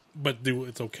like, but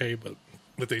it's okay. But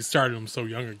they started him so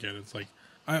young again. It's like,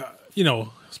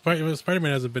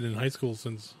 Spider-Man hasn't been in high school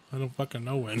since I don't fucking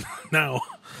know when now.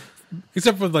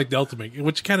 Except for like the Ultimate,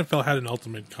 which kind of had an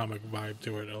Ultimate comic vibe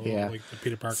to it. Yeah. Like the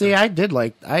Peter Parker. See, I do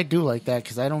like that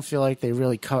because I don't feel like they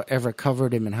really ever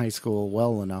covered him in high school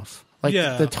well enough. Like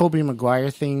the Tobey Maguire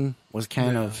thing was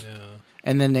kind of,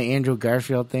 and then the Andrew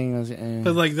Garfield thing was.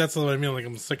 But like that's what I mean. Like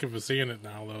I'm sick of seeing it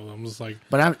now, though. I'm just like,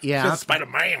 but I'm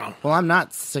Spider-Man. Well, I'm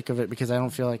not sick of it because I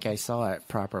don't feel like I saw it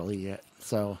properly yet.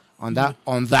 So on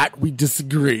that we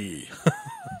disagree.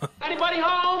 Anybody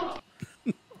home?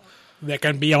 There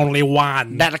can be only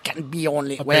one. That can be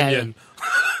only opinion.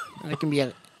 Well, there can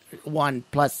be one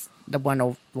plus the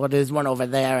one. There's one over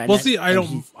there. And well, see, I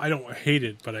don't hate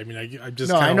it, but I mean, I'm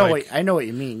just. No, I know what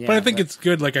you mean. Yeah, but I think it's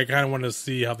good. Like I kind of want to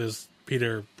see how this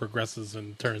Peter progresses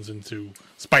and turns into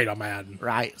Spider-Man.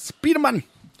 Right, Spider-Man,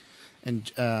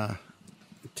 and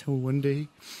until one day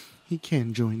he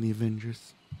can join the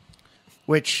Avengers.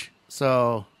 Which,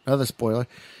 so another spoiler,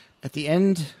 near the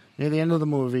end of the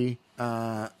movie,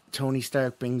 Tony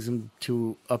Stark brings him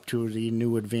up to the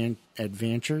new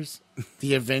adventures,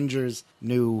 the Avengers'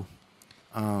 new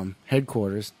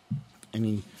headquarters,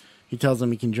 and he tells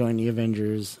him he can join the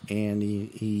Avengers, and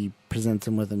he presents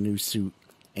him with a new suit,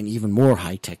 an even more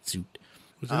high-tech suit.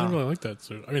 Which I didn't really like that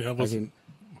suit. I mean,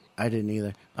 I didn't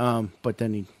either. But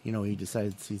then he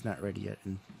decides he's not ready yet,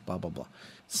 and blah blah blah.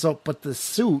 So, but the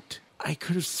suit, I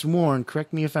could have sworn,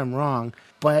 correct me if I'm wrong,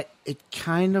 but it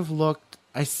kind of looked.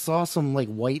 I saw some like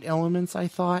white elements, I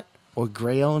thought, or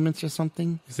gray elements or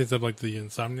something. You say something like the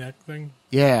Insomniac thing?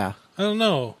 Yeah. I don't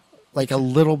know. Like a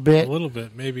little bit. A little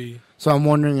bit, maybe. So I'm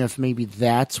wondering if maybe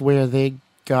that's where they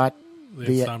got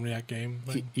the Insomniac game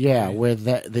thing? Yeah, maybe. Where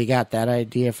they got that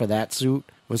idea for that suit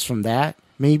was from that.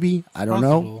 Maybe. I don't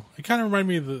know. It kind of reminded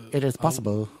me of the... It is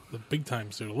possible. The big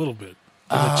time suit a little bit.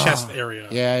 In the chest area.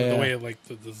 Yeah. The way it, like,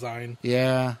 the design.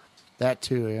 Yeah. That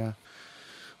too, yeah.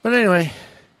 But anyway...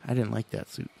 I didn't like that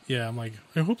suit. Yeah, I'm like,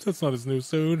 I hope that's not his new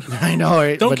suit. I know,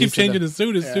 right? Don't keep changing his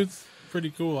suit. His suit's pretty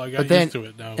cool. I got used to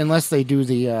it now. Unless they do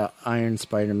the Iron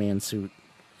Spider-Man suit.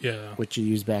 Yeah. Which you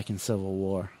used back in Civil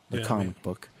War, the comic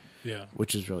book. Yeah.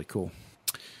 Which is really cool.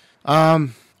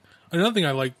 Another thing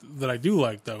I do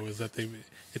like, though, is that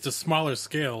it's a smaller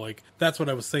scale. Like, that's what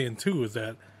I was saying, too, is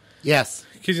that... Yes.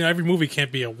 Because, every movie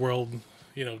can't be a world...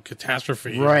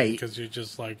 catastrophe. Right. Because you're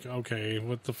just like, okay,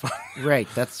 what the fuck? Right,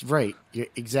 that's right.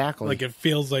 Exactly. Like, it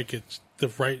feels like it's the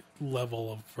right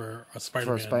level for a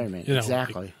Spider-Man. For a Spider-Man,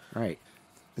 exactly. Right.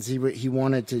 Because he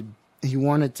wanted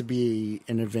to be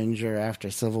an Avenger after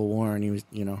Civil War, and he was,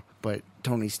 but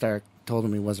Tony Stark told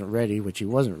him he wasn't ready, which he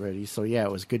wasn't ready. So, yeah,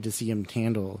 it was good to see him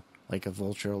handle, like, a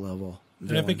Vulture level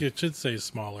villain. And I think it should say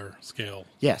smaller scale.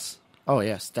 Yes. Oh,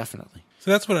 yes, definitely. So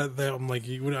that's what I'm like.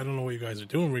 I don't know what you guys are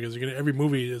doing because every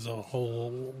movie is a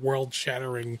whole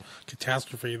world-shattering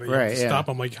catastrophe that you have to stop.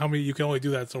 I'm like, how many? You can only do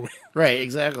that so. Right,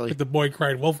 exactly. Like the boy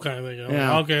cried wolf kind of thing.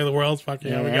 Like, okay, the world's fucking.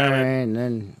 We got it. And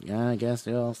then I guess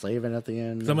they'll save it at the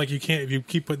end. I'm like, you can't. If you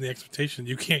keep putting the expectation,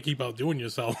 you can't keep outdoing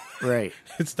yourself. Right.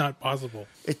 It's not possible.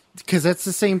 Because that's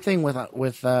the same thing with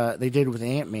they did with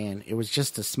Ant-Man. It was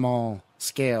just a small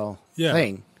scale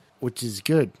thing, which is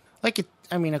good. Like it.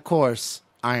 I mean, of course.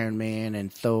 Iron Man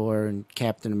and Thor and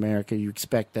Captain America, you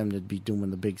expect them to be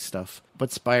doing the big stuff.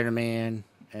 But Spider-Man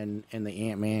and the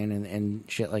Ant-Man and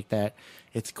shit like that,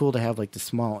 it's cool to have like the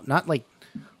small, not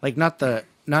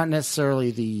necessarily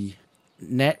the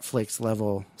Netflix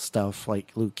level stuff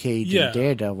like Luke Cage and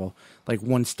Daredevil, like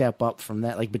one step up from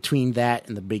that, like between that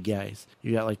and the big guys.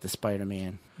 You got like the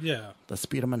Spider-Man. Yeah. The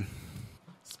Spider-Man.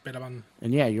 Spider-Man.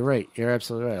 And yeah, you're right. You're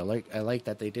absolutely right. I like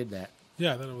that they did that.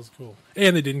 Yeah, that was cool.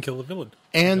 And they didn't kill the villain.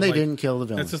 And they didn't kill the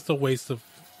villain. That's just a waste of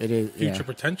future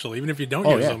potential. Even if you don't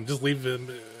use them, just leave them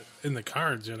in the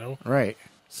cards, Right.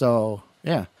 So,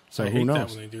 yeah. So who knows? I hate that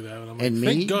when they do that. I'm like,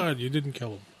 thank God you didn't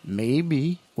kill him.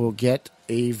 Maybe we'll get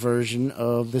a version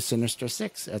of the Sinister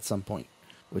Six at some point,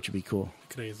 which would be cool.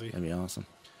 Crazy. That'd be awesome.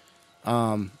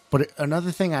 But another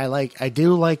thing I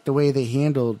do like the way they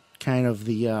handled kind of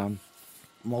the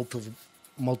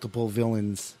multiple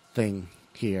villains thing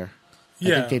here. I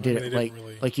think they did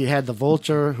it like you had the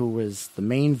Vulture, who was the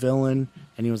main villain,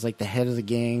 and he was like the head of the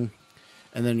gang,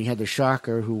 and then you had the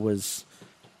Shocker, who was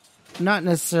not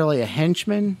necessarily a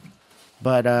henchman,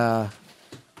 but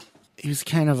he was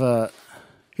kind of a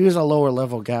lower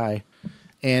level guy,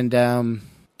 And then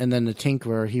the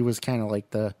Tinkerer, he was kind of like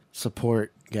the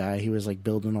support guy. He was like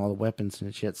building all the weapons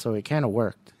and shit. So it kind of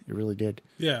worked. It really did.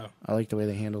 Yeah. I like the way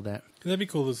they handled that. That'd be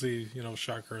cool to see,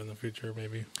 Shocker in the future,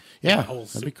 maybe. Yeah, the whole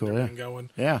that'd be cool. thing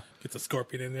going. Yeah. Get the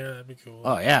Scorpion in there. That'd be cool.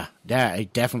 Oh yeah, I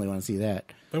definitely want to see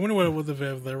that. But I wonder what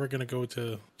if they were going to go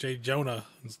to J. Jonah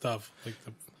and stuff.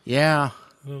 Yeah.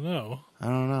 I don't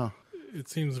know. It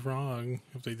seems wrong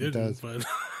if they didn't, but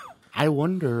I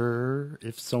wonder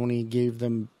if Sony gave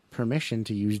them permission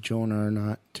to use Jonah or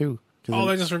not, too.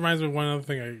 That just reminds me of one other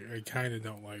thing I kind of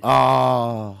don't like.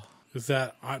 Oh. Is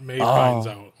that Aunt May finds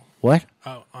out. What?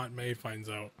 Aunt May finds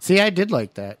out. See, I did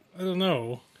like that. I don't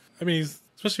know. I mean,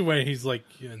 especially when he's like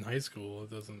in high school,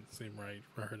 it doesn't seem right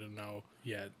for her to know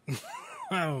yet.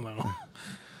 I don't know.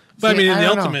 But See, in the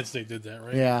don't know. Ultimates, they did that,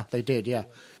 right? Yeah, they did, yeah.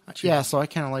 Yeah, so I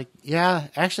kind of like... Yeah,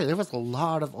 actually, there was a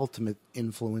lot of Ultimate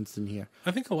influence in here.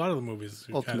 I think a lot of the movies...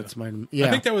 Ultimates might... Yeah.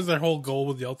 I think that was their whole goal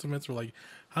with the Ultimates. Were like,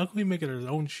 how can we make it our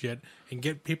own shit and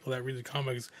get people that read the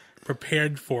comics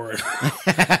prepared for it?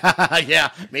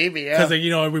 Yeah, maybe, yeah. Because,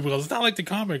 everybody goes, it's not like the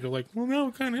comic. They're like, well, no,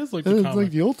 it kind of is like the comic. It's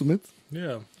like the Ultimates.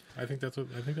 Yeah. I think that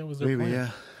was their plan. Yeah.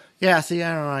 Yeah, see,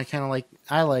 I don't know. I kind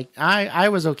of I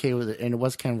was okay with it, and it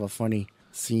was kind of a funny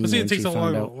scene. But see, when it takes she a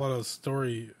found lot of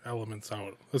story elements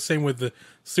out. The same with the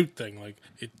suit thing. Like,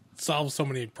 it solves so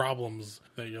many problems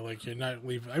that you're not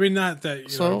leaving. I mean, not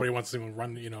that everybody wants to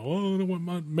run. I don't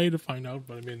want May to find out.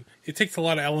 But I mean, it takes a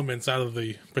lot of elements out of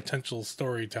the potential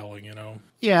storytelling.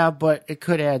 Yeah, but it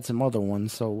could add some other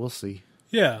ones, so we'll see.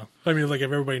 Yeah, I mean, if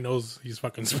everybody knows he's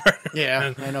fucking Spider.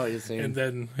 Yeah, I know what you're saying. And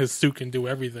then his suit can do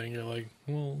everything. You're like,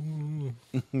 well,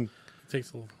 it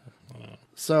takes a. I don't know.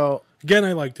 So again,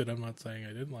 I liked it. I'm not saying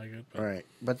I didn't like it. But. Right,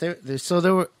 but there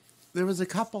was a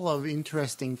couple of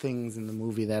interesting things in the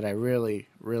movie that I really,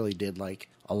 really did like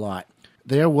a lot.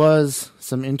 There was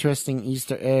some interesting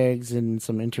Easter eggs and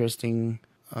some interesting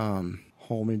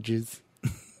homages.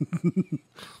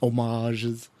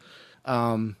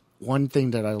 One thing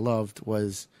that I loved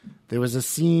was there was a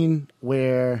scene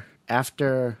where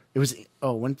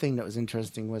one thing that was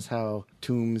interesting was how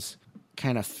Toomes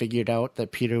kind of figured out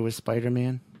that Peter was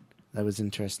Spider-Man. That was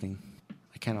interesting.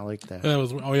 I kind of liked that.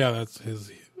 That's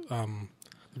his.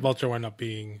 Vulture wound up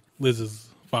being Liz's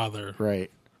father, Right.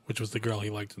 which was the girl he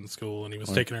liked in school, and he was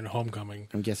taking her to homecoming.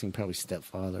 I'm guessing probably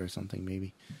stepfather or something,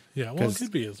 maybe. Yeah, well, it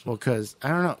could be his. Well, because I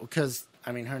don't know. Because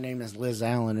I mean, her name is Liz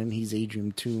Allen, and he's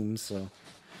Adrian Toomes, so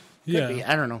could be.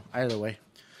 I don't know. Either way,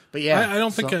 but yeah, I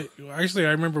don't think. I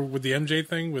remember with the MJ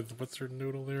thing with what's her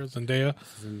noodle there, Zendaya.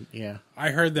 Yeah,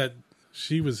 I heard that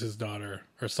she was his daughter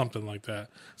or something like that.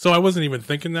 So I wasn't even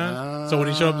thinking that. So when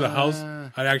he showed up at the house,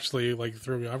 I actually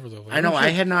threw me off. I know. I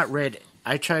had not read.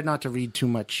 I tried not to read too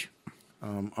much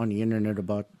on the internet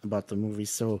about the movie,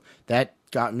 so that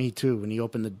got me too. When he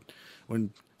opened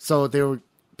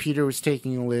Peter was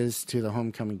taking Liz to the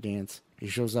homecoming dance. He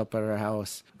shows up at her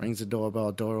house, rings the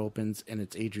doorbell, door opens, and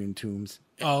it's Adrian Toomes.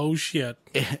 Oh shit!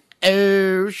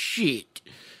 Oh shit!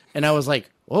 And I was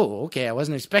like, "Oh, okay." I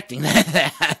wasn't expecting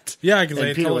that. Yeah, because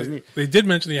they did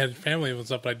mention he had family and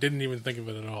stuff, but I didn't even think of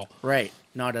it at all. Right,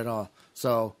 not at all.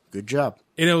 So good job.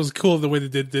 And it was cool the way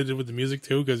they did it with the music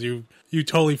too, because you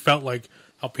totally felt like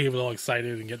how people are all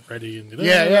excited and get ready and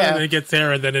yeah. And then it gets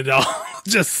there, and then it all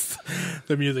just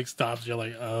the music stops. You're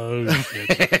like, oh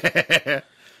shit.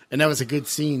 And that was a good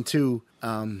scene too.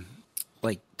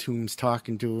 Like Toomes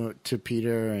talking to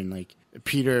Peter, and like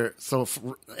Peter. So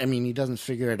he doesn't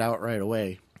figure it out right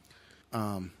away.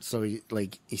 So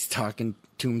he's talking.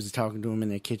 Toomes is talking to him in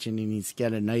the kitchen, and he's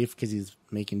got a knife because he's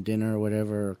making dinner or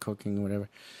whatever, or cooking or whatever.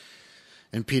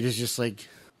 And Peter's just like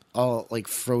all like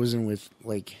frozen with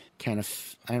like kind of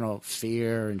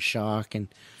fear and shock, and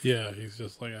yeah, he's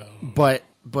just like, oh.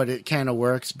 But it kind of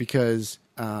works because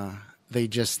they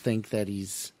just think that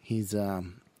he's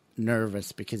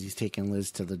nervous because he's taking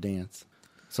Liz to the dance.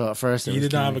 So at first he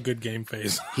did not have a good game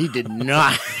face. He did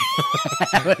not.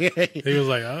 He was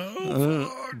like,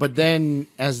 oh. But then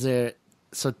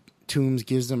so Toomes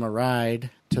gives him a ride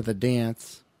to the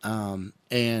dance,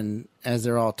 and as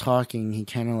they're all talking, he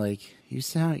kind of like, you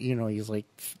sound, he's like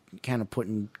kind of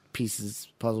putting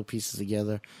puzzle pieces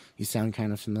together. You sound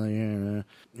kind of familiar,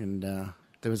 and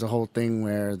there was a whole thing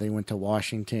where they went to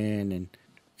Washington,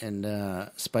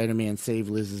 and Spider-Man saved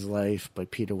Liz's life,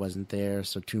 but Peter wasn't there,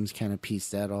 so Toomes kind of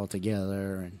pieced that all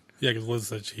together. And yeah, because Liz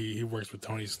said he works with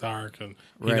Tony Stark, and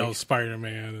he knows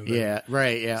Spider-Man.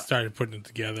 And started putting it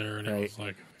together, and it was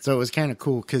like... So it was kind of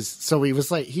cool, because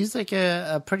he's like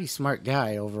a pretty smart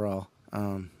guy overall.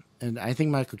 And I think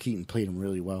Michael Keaton played him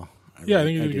really well. I think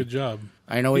he did a good job.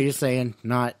 I know what you're saying.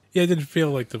 Not... Yeah, it didn't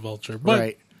feel like the Vulture, but...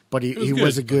 Right. But he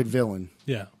was a good villain.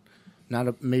 Yeah.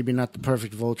 maybe not the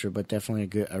perfect Vulture, but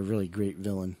definitely a really great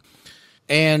villain.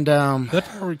 And that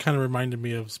part kind of reminded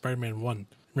me of Spider-Man 1.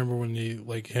 Remember when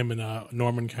him and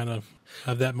Norman kind of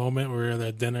had that moment where we were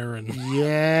at dinner and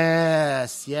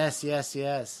yes.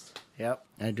 Yep,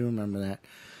 I do remember that.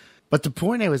 But the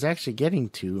point I was actually getting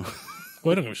to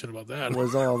well, I don't give a shit about that.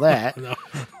 Was all that No.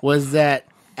 was that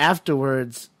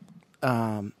afterwards,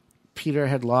 Peter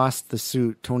had lost the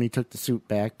suit. Tony took the suit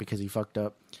back because he fucked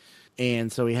up.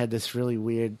 And so he had this really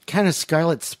weird, kind of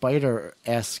Scarlet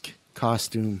Spider-esque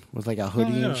costume with like a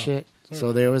hoodie and shit.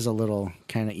 So there was a little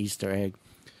kind of Easter egg.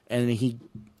 And he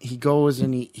goes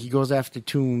and he goes after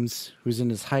Toombs, who's in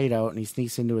his hideout, and he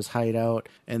sneaks into his hideout,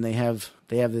 and they have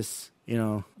this,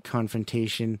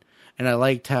 confrontation. And I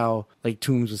liked how like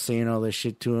Toombs was saying all this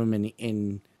shit to him,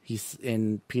 and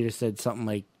Peter said something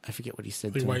like, I forget what he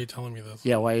said. Like, why are you telling me this?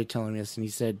 Yeah, why are you telling me this? And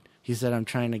he said, I'm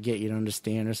trying to get you to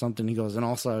understand or something. He goes, and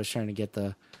also I was trying to get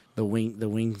the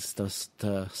wings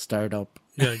to start up.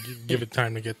 Yeah, give it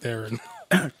time to get there.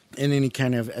 And then he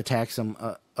kind of attacks him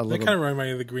a little. That kind of reminded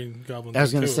me of the Green Goblin. I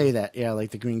was going to say that, yeah,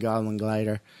 like the Green Goblin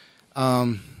glider.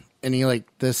 And he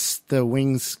the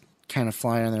wings kind of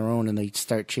fly on their own, and they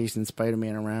start chasing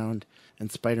Spider-Man around. And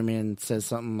Spider-Man says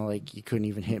something like, you couldn't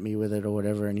even hit me with it or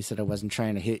whatever. And he said, I wasn't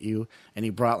trying to hit you. And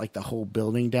he brought like the whole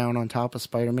building down on top of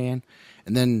Spider-Man.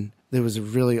 And then there was a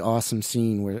really awesome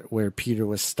scene where Peter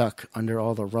was stuck under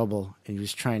all the rubble, and he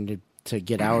was trying to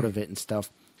get out of it and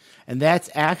stuff. And that's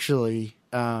actually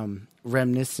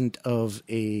reminiscent of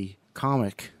a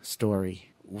comic story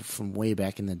from way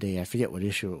back in the day. I forget what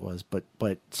issue it was, but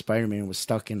Spider-Man was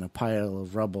stuck in a pile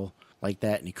of rubble like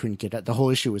that, and he couldn't get out. The whole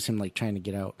issue was him like trying to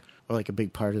get out, or like a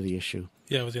big part of the issue.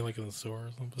 Yeah, was he like in the sewer or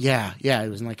something? Yeah, it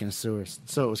was like in a sewer.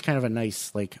 So it was kind of a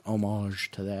nice like homage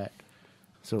to that.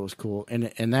 So it was cool,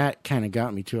 and that kind of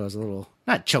got me too. I was a little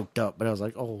not choked up, but I was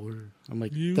like, "Oh," I'm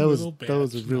like, "That was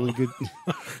a really good."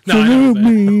 No, I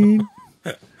know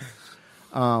that.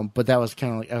 But that was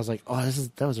kind of like I was like, "Oh,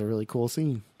 that was a really cool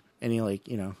scene," and he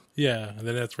yeah, and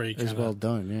then that's where he it was kind well of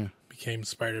done, became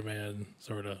Spider-Man,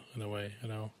 sort of in a way,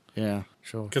 yeah,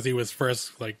 sure, because he was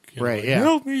first like, right,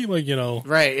 help me, like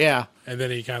right, yeah, and then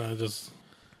he kind of just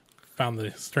found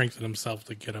the strength in himself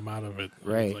to get him out of it,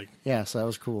 right, like, yeah, so that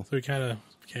was cool. So he kind of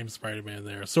became Spider-Man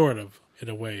there, sort of in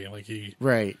a way, like he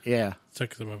right, yeah,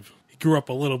 took some of. He grew up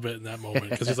a little bit in that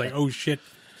moment because he's like, oh shit,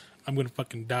 I'm gonna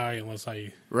fucking die unless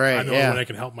I know when I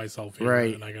can help myself here,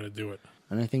 right, and I gotta do it.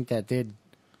 And I think that did,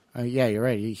 yeah, you're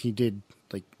right. He did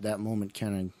like that moment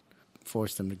kind of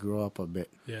forced him to grow up a bit,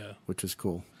 yeah, which was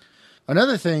cool.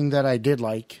 Another thing that I did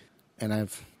like, and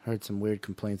I've heard some weird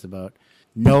complaints about,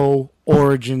 no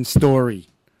origin story.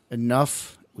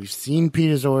 Enough. We've seen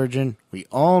Peter's origin. We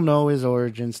all know his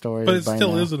origin story. But it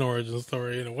still now. is an origin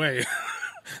story in a way.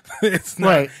 It's not.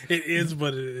 Right. It is,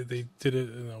 but they did it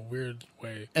in a weird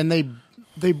way. And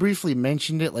they briefly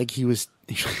mentioned it, like he was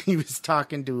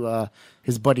talking to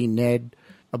his buddy Ned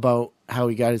about how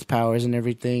he got his powers and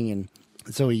everything, and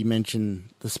so he mentioned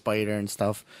the spider and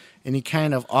stuff, and he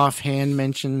kind of offhand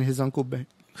mentioned his Uncle Ben.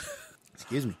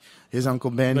 Excuse me, his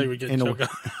Uncle Ben. Uncle Ben.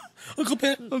 Uncle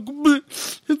Ben.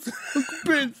 It's Uncle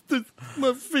Ben. It's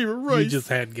my favorite rice. You just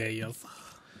had gayas.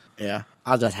 Yeah,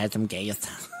 I just had some gayas.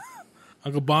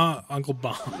 Uncle Bob. Who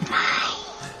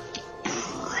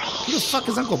the fuck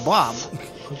is Uncle Bob?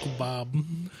 Uncle Bob.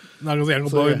 Not gonna say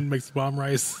Uncle Bob makes the bomb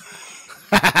rice.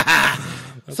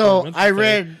 So I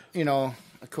read,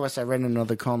 of course, I read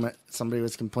another comment. Somebody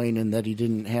was complaining that he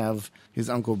didn't have his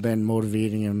Uncle Ben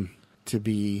motivating him to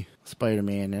be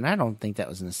Spider-Man, and I don't think that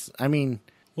was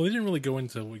well, they didn't really go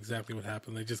into exactly what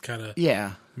happened. They just kind of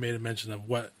made a mention of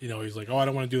what, he's like, oh, I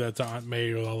don't want to do that to Aunt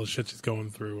May with all the shit she's going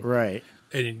through. Right.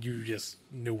 And you just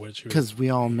knew what she was. Because we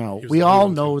all know. We all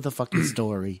know the fucking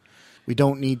story. We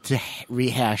don't need to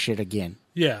rehash it again.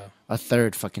 Yeah. A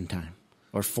third fucking time.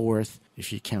 Or fourth,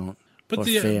 if you count. But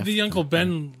the Uncle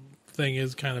Ben thing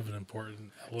is kind of an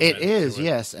important element. It is,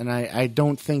 yes. And I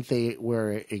don't think they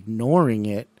were ignoring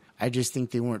it. I just think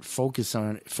they weren't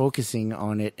focusing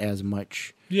on it as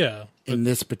much. Yeah, in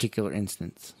this particular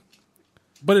instance.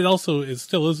 But it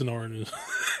still is an origin,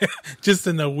 just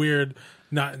in the weird,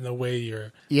 not in the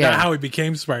way not how he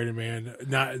became Spider-Man,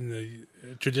 not in the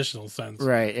traditional sense,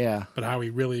 right? Yeah, but how he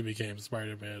really became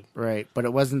Spider-Man, right? But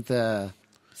it wasn't the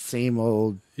same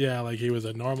old. Yeah, like he was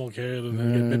a normal kid and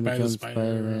then get bit by the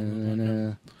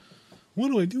spider. What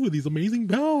do I do with these amazing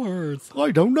powers?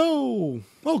 I don't know.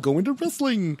 I'll go into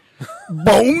wrestling.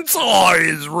 Bonesaw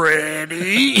is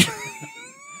ready.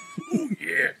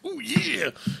 Oh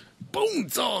yeah.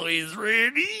 Bonesaw is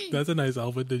ready. That's a nice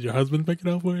outfit. Did your husband pick it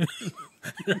up for you?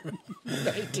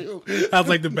 I do. That's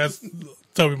like the best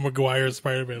Tobey Maguire's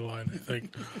Spider-Man line, I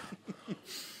think.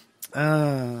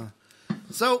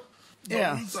 So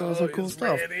some cool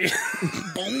stuff.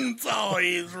 Bones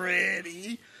always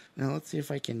ready. Now let's see if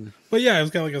I can. But yeah, it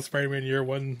was kind of like a Spider-Man Year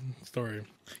One story.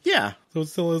 Yeah, So it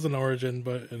still is an origin,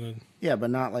 but but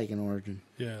not like an origin.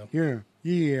 yeah.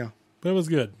 Yeah. But it was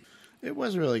good. It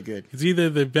was really good. It's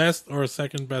either the best or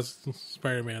second best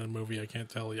Spider-Man movie. I can't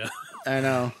tell yet. I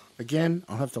know. Again,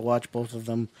 I'll have to watch both of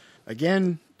them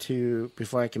again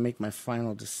before I can make my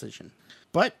final decision.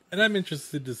 But And I'm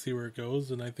interested to see where it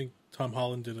goes, and I think Tom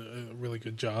Holland did a really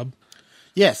good job.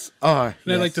 yes, And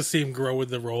I'd like to see him grow with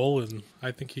the role, and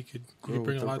I think he could bring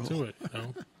with a the lot to role. it. You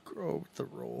know? grow with the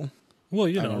role. Well,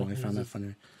 I don't know. I found that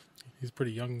funny. he's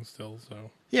pretty young still, so.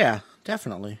 Yeah,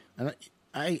 definitely. And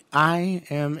I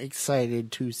am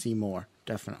excited to see more.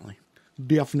 Definitely.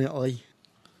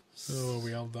 So are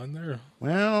we all done there?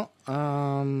 Well,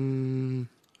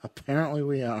 apparently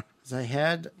we are. 'Cause I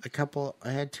had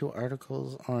 2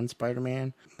 articles on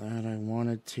Spider-Man that I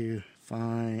wanted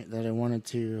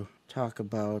to talk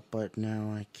about, but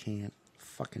now I can't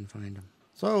fucking find them.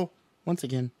 So, once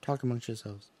again, talk amongst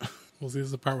yourselves. Well, see, this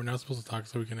is the part we're not supposed to talk,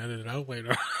 so we can edit it out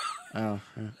later. Remember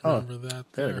that?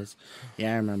 There it is.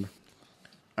 Yeah, I remember.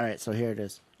 All right, so here it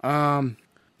is.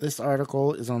 This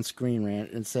article is on Screen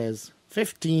Rant. It says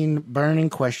 15 burning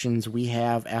questions we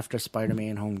have after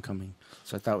Spider-Man: Homecoming.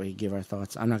 So I thought we'd give our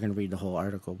thoughts. I'm not going to read the whole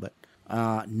article, but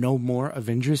no more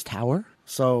Avengers Tower.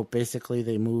 So basically,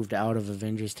 they moved out of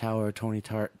Avengers Tower. Tony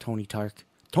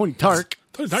Stark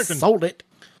sold it,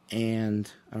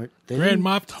 and Grand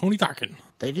Moff Tony Tarkin.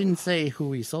 they didn't say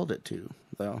who he sold it to,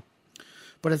 though.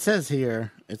 But it says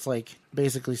here, it's like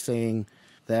basically saying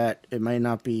that it might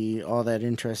not be all that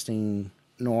interesting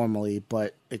normally,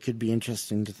 but it could be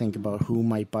interesting to think about who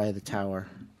might buy the tower.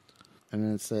 And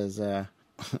then it says,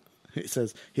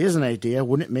 here's an idea.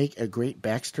 Wouldn't it make a great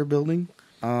Baxter building?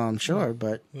 Sure,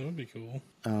 but That would be cool.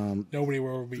 Nobody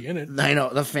will be in it. I know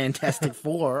the Fantastic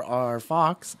Four are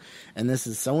Fox, and this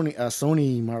is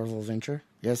Sony Marvel venture.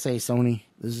 You gotta say, Sony,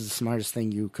 this is the smartest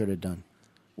thing you could have done.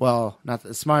 Well, not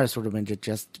the smartest would have been to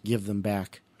just give them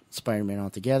back Spider-Man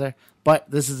altogether, but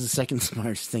this is the second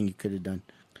smartest thing you could have done.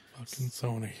 Fucking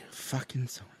Sony. Fucking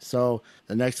Sony. So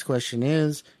the next question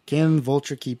is, can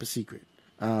Vulture keep a secret?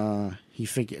 Of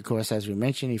course, as we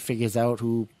mentioned, he figures out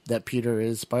that Peter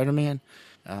is Spider-Man.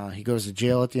 He goes to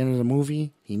jail at the end of the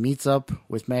movie. He meets up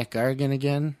with Mac Gargan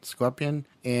again, Scorpion,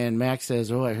 and Mac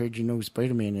says, "Oh, I heard you know who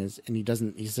Spider-Man is," and he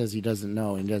doesn't. He says he doesn't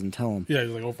know, and he doesn't tell him. Yeah,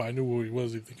 he's like, oh, if I knew who he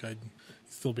was, you'd think I'd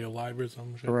still be alive or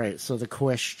some shit. Right. So the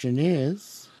question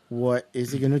is, what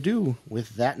is he going to do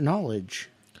with that knowledge,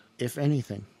 if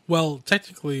anything? Well,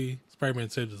 technically, Spider-Man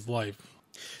saved his life,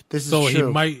 This is so true.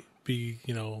 he might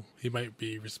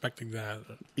be respecting that,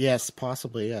 Yes,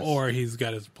 possibly. Yes. or he's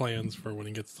got his plans for when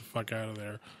he gets the fuck out of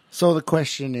there. So the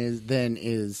question is,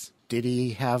 did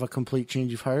he have a complete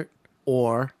change of heart,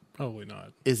 or Probably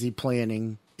not. is he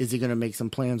planning? Is he going to make some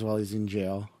plans while he's in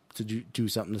jail to do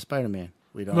something to Spider-Man?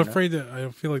 We don't I'm know. afraid that I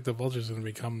feel like the Vulture's going to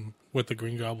become what the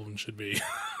Green Goblin should be.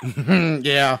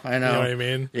 Yeah, I know. You know what I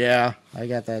mean? Yeah, I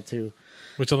got that too.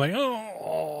 Which I'm like,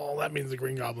 oh, that means the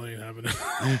Green Goblin ain't having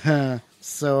it.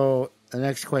 So the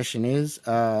next question is,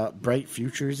 bright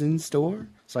futures in store.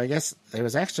 So I guess there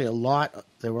was actually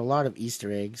there were a lot of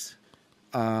Easter eggs,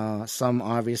 some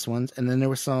obvious ones, and then there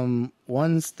were some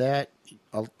ones that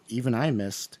even I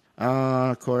missed.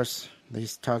 Of course, they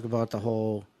talk about the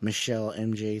whole Michelle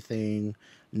MJ thing,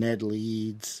 Ned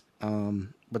Leeds,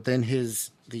 but then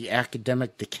the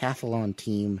academic decathlon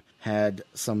team had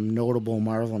some notable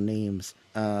Marvel names,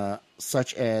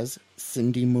 such as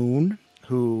Cindy Moon,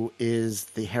 who is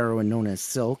the heroine known as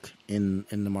Silk in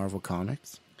the Marvel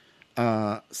Comics.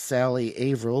 Sally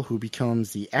Averill, who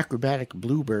becomes the acrobatic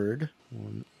Bluebird,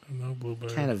 No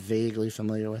Bluebird. kind of vaguely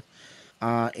familiar with,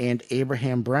 and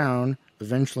Abraham Brown,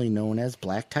 eventually known as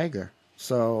Black Tiger.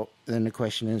 So then the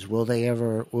question is, will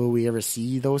we ever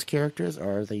see those characters,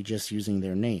 or are they just using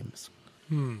their names?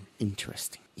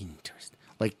 Interesting.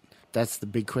 Like, that's the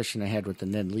big question I had with the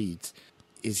Ned Leeds.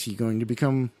 Is he going to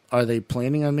become... Are they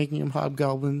planning on making him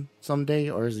Hobgoblin someday,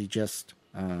 or is he just...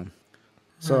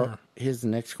 So, here's the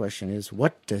next question is,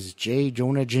 what does J.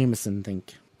 Jonah Jameson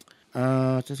think?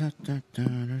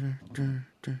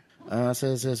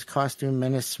 Says his costume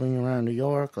menace swinging around New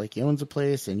York like he owns the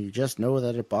place, and you just know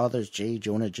that it bothers J.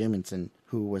 Jonah Jameson,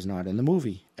 who was not in the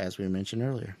movie, as we mentioned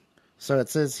earlier. So it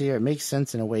says here, it makes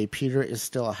sense in a way. Peter is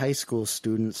still a high school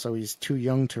student, so he's too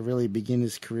young to really begin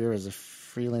his career as a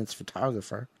freelance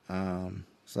photographer. So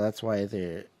that's why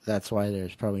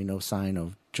there's probably no sign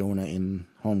of Jonah in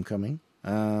Homecoming.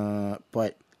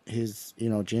 But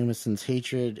Jameson's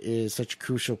hatred is such a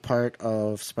crucial part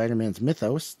of Spider-Man's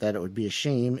mythos that it would be a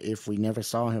shame if we never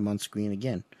saw him on screen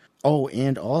again. Oh,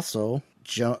 and also,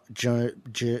 J.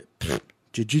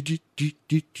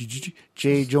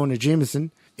 Jonah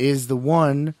Jameson is the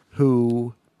one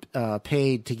who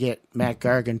paid to get Matt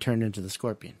Gargan turned into the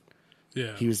Scorpion.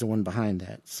 Yeah. He was the one behind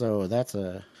that. So that's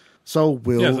Yeah, so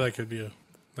that could be a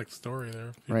story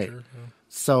there. Future, right. Yeah.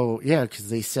 So yeah, because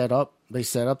they set up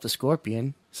the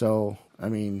Scorpion. So I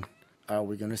mean, are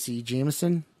we gonna see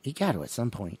Jameson? He got to at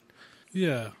some point.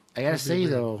 Yeah. I gotta say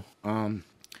though,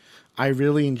 I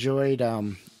really enjoyed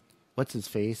what's his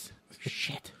face?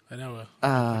 Shit. I know.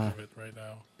 I think of it right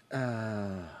now.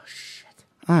 Shit.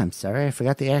 I'm sorry, I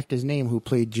forgot the actor's name who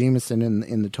played Jameson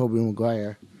in the Tobey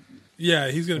Maguire. Yeah,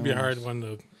 he's going to be a hard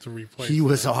one to replace. He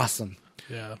was awesome.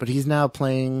 Yeah. But he's now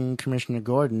playing Commissioner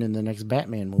Gordon in the next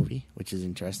Batman movie, which is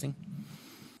interesting.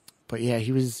 But yeah,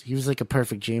 he was like a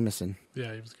perfect Jameson.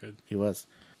 Yeah, he was good. He was.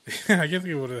 I can't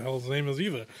think of what the hell his name is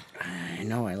either. I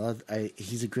know.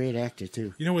 He's a great actor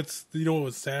too. You know what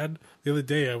was sad? The other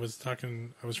day I was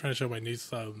trying to show my niece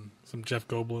some Jeff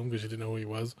Goldblum because she didn't know who he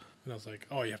was, and I was like,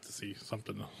 "Oh, you have to see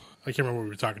something." I can't remember what we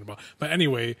were talking about, but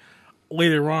anyway,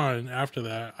 later on after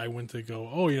that, I went to go,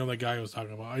 "Oh, that guy I was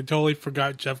talking about." I totally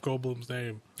forgot Jeff Goldblum's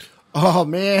name. Oh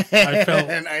man, I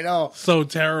felt I know so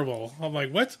terrible. I'm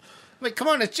like, what? Like, come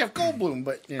on, it's Jeff Goldblum,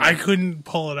 but I couldn't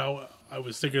pull it out. I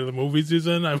was thinking of the movies he's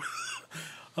in. I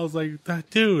was like, that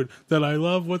dude that I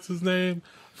love, what's his name?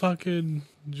 Fucking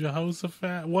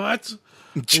Jehoshaphat. What?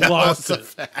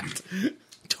 Jehoshaphat.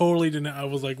 Totally didn't. I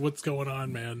was like, what's going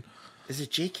on, man? Is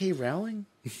it J.K. Rowling?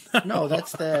 No,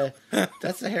 that's the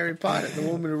Harry Potter, the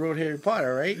woman who wrote Harry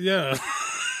Potter, right? Yeah.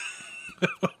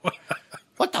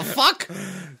 What the fuck?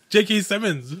 J.K.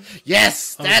 Simmons.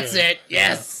 Yes, that's it.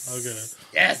 Yes. Okay.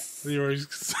 Yes.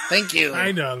 Thank you.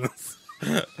 I know this.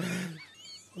 I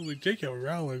was like, J.K.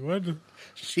 Rowling, what?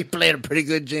 She played a pretty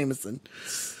good Jameson.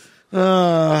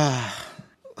 So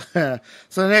the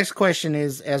next question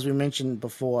is, as we mentioned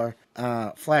before,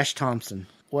 Flash Thompson.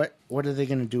 What are they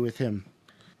going to do with him?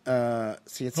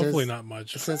 Hopefully not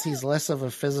much. It says he's less of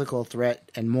a physical threat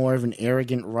and more of an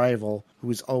arrogant rival who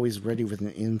is always ready with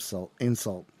an insult.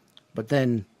 But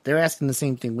then they're asking the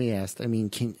same thing we asked. I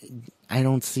mean, I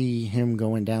don't see him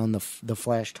going down the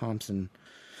Flash Thompson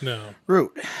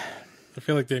route. I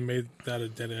feel like they made that a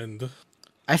dead end.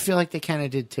 I feel like they kind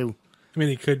of did too. I mean,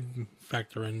 he could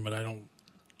factor in, but I don't.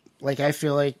 Like, I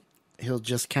feel like he'll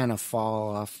just kind of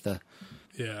fall off the.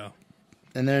 Yeah.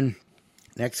 And then,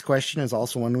 next question is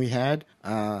also one we had.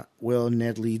 Will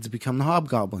Ned Leeds become the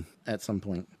Hobgoblin at some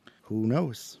point? Who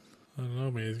knows? I don't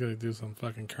know, man. He's going to do some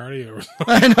fucking cardio or something.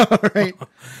 I know, right?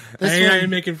 I ain't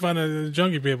making fun of the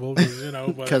chunky people,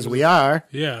 because we are.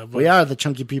 Yeah. We are the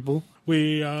chunky people.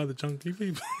 We are the chunky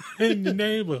people in the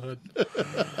neighborhood.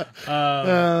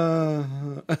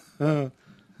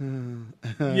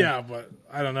 Yeah, but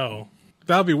I don't know.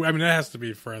 That has to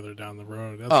be further down the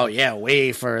road. Yeah,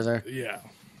 way further. Yeah.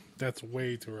 That's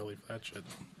way too early for that shit.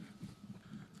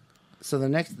 So the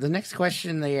next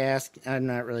question they ask, I'm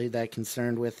not really that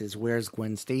concerned with, is where's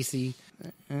Gwen Stacy?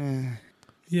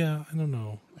 Yeah, I don't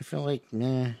know. I feel like,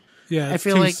 meh. Yeah, I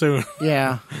feel too like soon.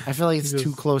 Yeah, I feel like it's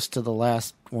too close to the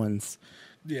last ones.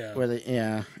 Yeah.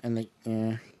 Now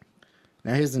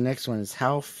here's the next one: is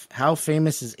how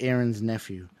famous is Aaron's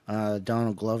nephew?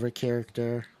 Donald Glover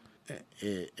character.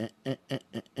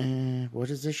 What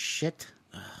is this shit?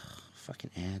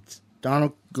 Fucking ads.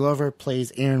 Donald Glover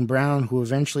plays Aaron Brown, who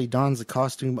eventually dons the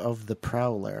costume of the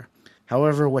Prowler.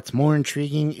 However, what's more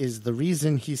intriguing is the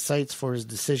reason he cites for his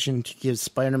decision to give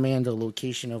Spider-Man the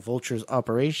location of Vulture's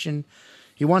operation.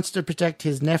 He wants to protect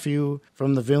his nephew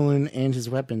from the villain and his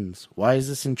weapons. Why is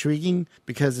this intriguing?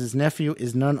 Because his nephew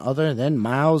is none other than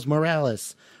Miles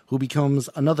Morales, who becomes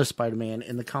another Spider-Man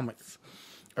in the comics.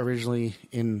 Originally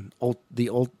in the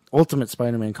Ultimate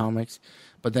Spider-Man comics,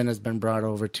 but then has been brought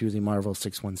over to the Marvel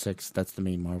 616. That's the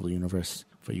main Marvel universe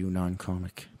for you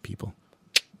non-comic people.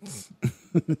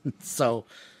 So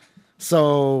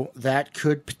that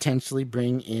could potentially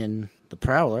bring in the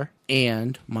Prowler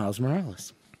and Miles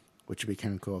Morales, which would be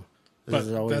kind of cool.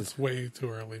 That's way too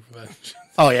early for that.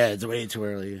 Oh yeah, it's way too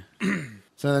early.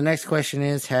 So the next question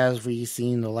is, have we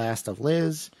seen the last of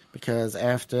Liz? Because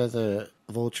after the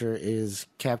Vulture is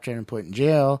captured and put in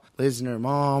jail, Liz and her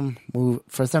mom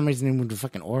for some reason they moved to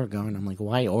fucking Oregon. I'm like,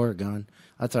 why Oregon?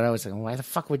 That's what I was thinking. Why the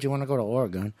fuck would you want to go to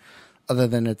Oregon? Other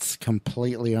than it's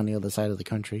completely on the other side of the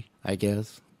country, I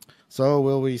guess. So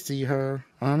will we see her?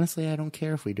 Honestly, I don't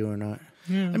care if we do or not.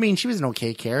 Yeah. I mean, she was an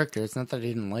okay character. It's not that I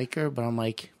didn't like her, but I'm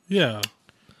like... Yeah.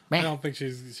 Man. I don't think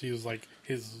she was like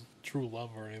his true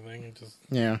love or anything. It just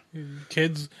Yeah.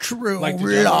 kids True like each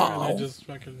other and love. they just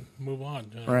fucking move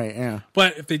on. You know? Right, yeah.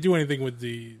 But if they do anything with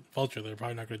the Vulture, they're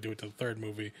probably not going to do it to the third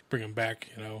movie. Bring him back,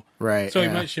 you know. Right. So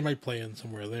yeah. she might play in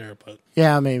somewhere there, but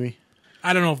Yeah, maybe.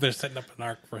 I don't know if they're setting up an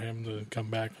arc for him to come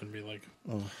back and be like,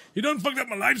 "You done fucked up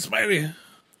my life, Spidey."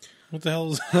 What the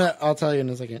hell is that? I'll tell you in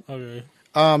a second. Okay.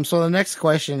 So the next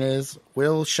question is,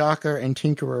 will Shocker and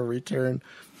Tinkerer return?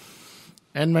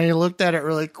 And when I looked at it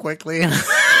really quickly,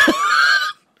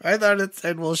 I thought it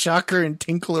said, will Shocker and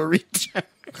Tinkler return?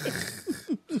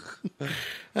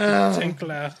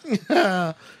 Tinkler.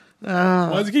 Why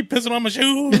does he keep pissing on my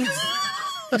shoes?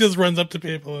 He just runs up to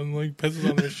people and like pisses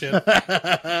on their shit.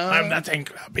 I'm the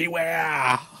Tinkler.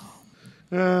 Beware.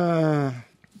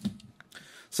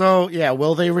 So, yeah,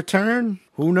 will they return?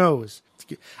 Who knows?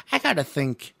 I gotta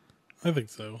think. I think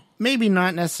so. Maybe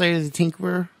not necessarily the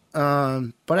Tinkerer,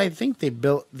 but I think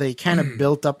they kind of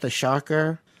built up the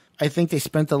Shocker. I think they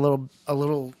spent a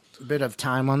little bit of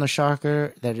time on the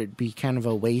Shocker, that it'd be kind of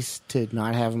a waste to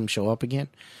not have him show up again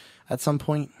at some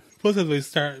point. Plus, if they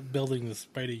start building the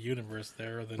Spidey universe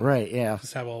there, then Right, yeah.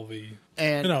 just have all the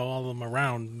And all of them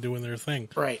around doing their thing.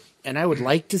 right. And I would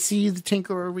like to see the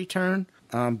Tinkerer return,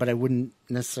 but I wouldn't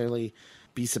necessarily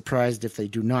be surprised if they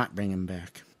do not bring him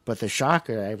back. But the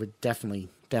Shocker, I would definitely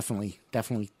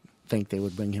think they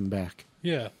would bring him back.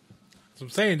 Yeah, that's what I'm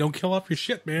saying. Don't kill off your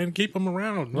shit, man. Keep them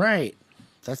around. Right.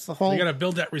 That's the whole... You gotta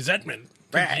build that resentment.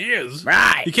 Right. Years.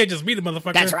 Right. You can't just meet a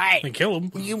motherfucker. That's right. And kill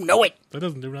him. You know it. That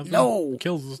doesn't do nothing. No.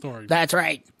 Kills the story. That's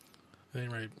right. That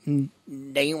ain't right.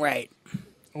 Ain't right.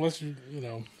 Unless you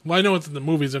know. Well, I know it's in the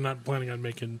movies. They're not planning on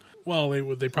making. Well,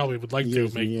 they probably would like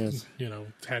Yes, to make yes.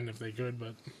 10 if they could,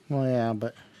 but Well, yeah,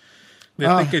 but...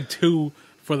 they're thinking 2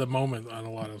 for the moment on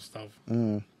a lot of stuff.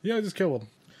 Yeah, just kill them.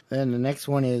 Then the next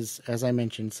one is, as I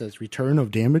mentioned, says Return of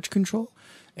Damage Control.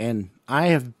 And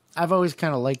I've always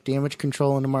kind of liked Damage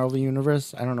Control in the Marvel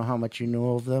Universe. I don't know how much you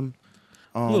know of them.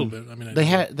 A little bit. I mean,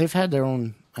 They've had their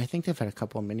own. I think they've had a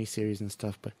couple of miniseries and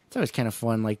stuff, but it's always kind of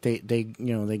fun. Like they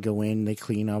go in, they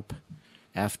clean up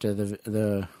after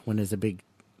the when there's a big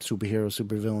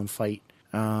supervillain fight.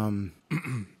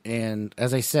 And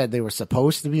as I said, they were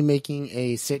supposed to be making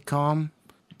a sitcom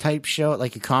type show,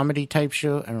 like a comedy type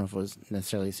show. I don't know if it was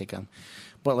necessarily a sitcom,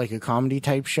 but like a comedy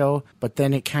type show. But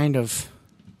then it kind of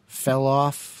fell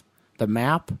off the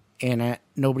map, and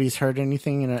nobody's heard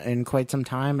anything in quite some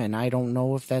time, and I don't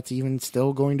know if that's even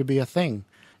still going to be a thing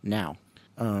now.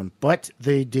 But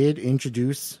they did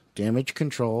introduce Damage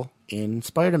Control in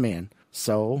Spider-Man.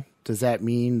 So does that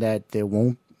mean that there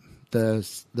won't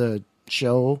the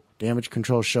show Damage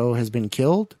Control show has been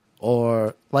killed,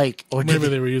 or maybe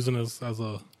they were using this as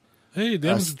a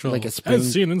damage control, like a spin,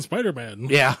 as seen in Spider-Man.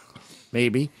 Yeah,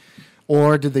 maybe.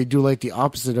 Or did they do like the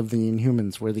opposite of the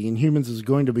Inhumans, where the Inhumans is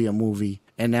going to be a movie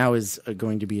and now is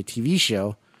going to be a TV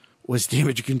show? Was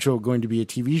Damage Control going to be a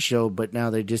TV show, but now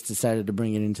they just decided to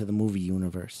bring it into the movie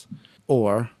universe?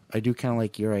 Or, I do kind of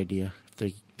like your idea,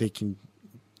 if they can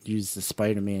use the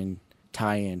Spider-Man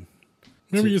tie-in.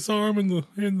 Remember you saw him in the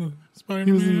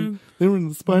Spider-Man? They were in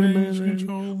the Damage Spider-Man.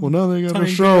 Control, Well, now they got a Time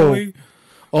show. Daily.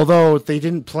 Although they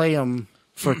didn't play him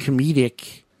for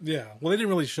comedic. Yeah, well, they didn't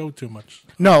really show too much.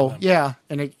 No, yeah,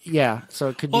 so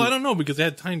it could Well, be. I don't know, because they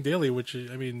had Time Daily, which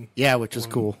I mean, Yeah, which is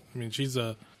cool. I mean, she's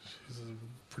a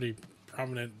pretty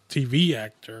prominent TV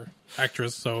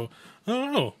actress, so I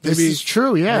don't know. This is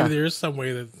true, yeah. Maybe there is some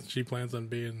way that she plans on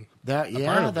being That a part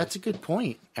yeah, of that's it. a good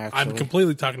point. Actually, I'm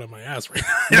completely talking on my ass right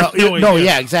now. I no, have idea.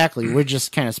 yeah, exactly. We're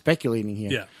just kind of speculating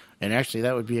here. Yeah. And actually,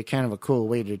 that would be a kind of a cool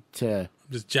way to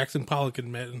Just Jackson Pollock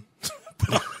man.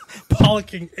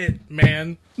 Pollocking it,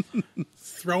 man.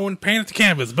 Throwing paint at the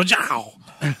canvas. Bajow!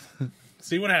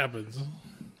 See what happens.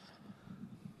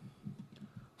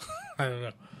 I don't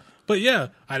know. But yeah,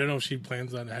 I don't know if she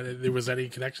plans on there was any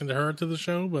connection to her to the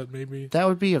show, but maybe that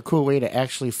would be a cool way to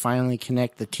actually finally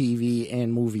connect the TV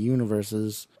and movie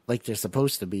universes like they're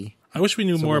supposed to be. I wish we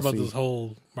knew more we'll about see. this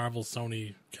whole Marvel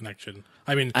Sony connection.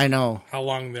 I mean, I know. how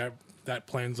long that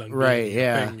plans on being Right, a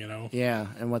yeah. thing, you know? Yeah,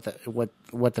 and what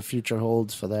the future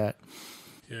holds for that.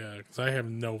 Yeah, because I have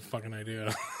no fucking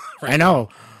idea. I know.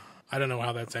 I don't know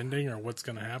how that's ending or what's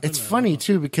going to happen. It's funny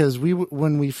too because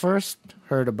when we first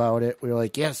heard about it, we were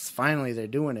like, "Yes, finally they're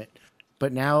doing it."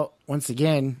 But now, once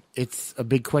again, it's a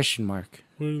big question mark.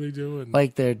 What are they doing?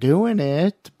 Like they're doing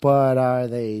it, but are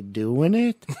they doing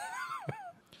it?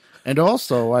 And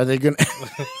also, are they going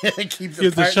to keep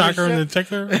the shocker and the partnership?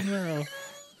 tickler? No.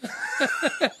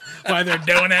 Why they're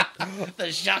doing it?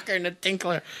 The shocker and the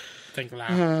tinkler. Think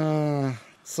loud.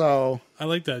 So I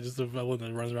like that. Just a villain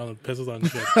that runs around and pisses on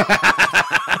shit.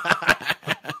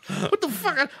 what the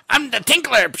Fucking, I'm the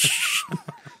tinkler.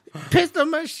 Pissed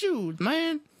on my shoes,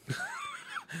 man.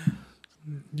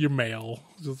 Your mail.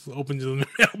 Just opens the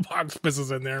mailbox,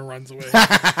 pisses in there, and runs away.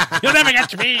 You'll never get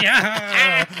to me.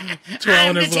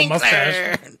 Twirling his little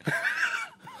mustache.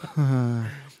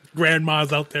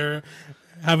 Grandma's out there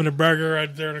having a burger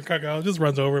out there in a cookout. Just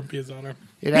runs over and pees on her.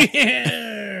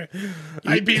 Yeah.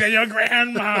 I beat on your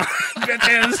grandma,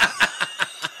 bitches.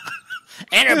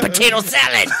 And a potato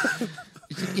salad.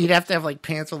 You'd have to have like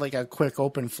pants with like a quick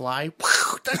open fly.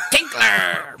 The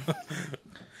tinkler.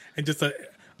 And just a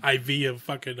IV of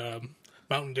fucking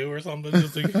Mountain Dew or something,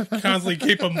 just to constantly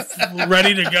keep them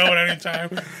ready to go at any time.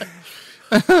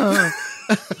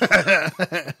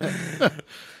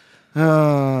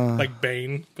 Like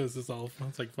Bane, but it's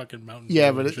like fucking Mountain Dew.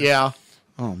 Yeah, but yeah.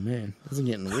 Oh man, this is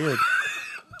getting weird.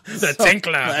 The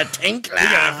tinkler. The tinkler. We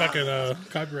gotta fucking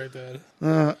copyright that.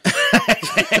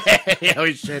 Yeah,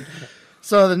 we should.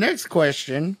 So the next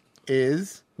question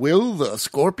is, will the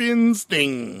scorpion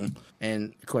sting?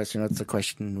 And what's the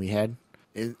question we had?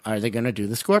 Are they going to do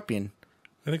the scorpion?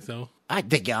 I think so.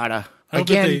 They gotta. I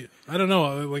don't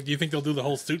know. Like, do you think they'll do the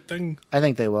whole suit thing? I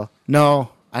think they will.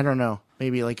 No, I don't know.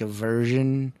 Maybe like a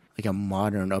version, like a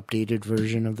modern, updated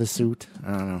version of the suit. I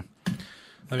don't know.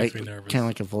 That makes me nervous. Kind of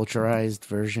like a vulturized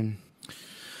version.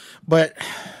 But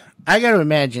I got to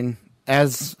imagine,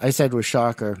 as I said with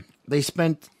Shocker, they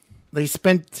spent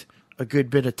a good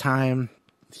bit of time,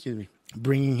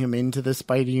 bringing him into the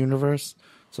Spidey universe.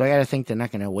 So I got to think they're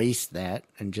not going to waste that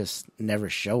and just never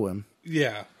show him.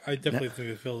 Yeah, I definitely think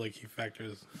it feels like he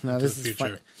factors into This the is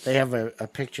future. fun. They have a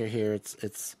picture here.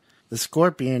 It's the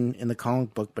Scorpion in the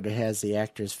comic book, but it has the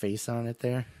actor's face on it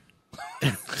there.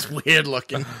 It's weird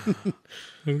looking.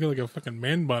 He's got like a fucking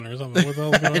man bun or something. What the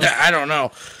hell's going on? I don't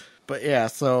know. But yeah,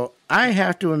 so I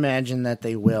have to imagine that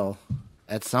they will,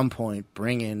 at some point,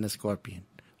 bring in the Scorpion.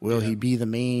 Will he be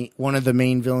one of the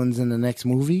main villains in the next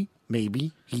movie?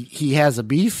 Maybe. He has a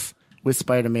beef with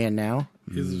Spider-Man now.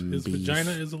 His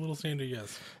vagina is a little sandy,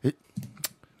 yes.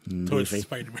 Towards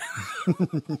Spider-Man.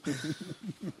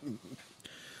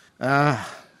 Now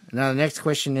the next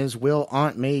question is, will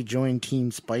Aunt May join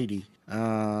Team Spidey?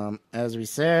 As we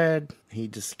said,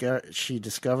 she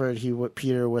discovered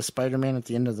Peter was Spider-Man at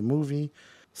the end of the movie.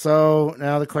 So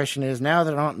now the question is, now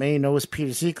that Aunt May knows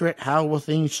Peter's secret, how will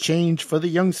things change for the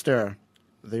youngster?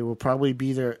 There will probably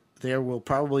be the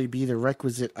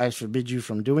requisite "I forbid you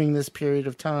from doing this" period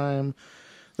of time,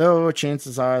 though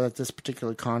chances are that this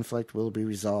particular conflict will be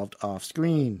resolved off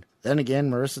screen. Then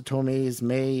again, Marissa Tomei's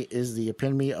May is the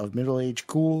epitome of middle-aged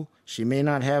cool. She may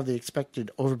not have the expected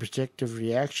overprotective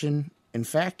reaction. In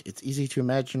fact, it's easy to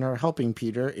imagine her helping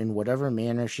Peter in whatever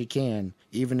manner she can,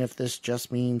 even if this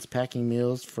just means packing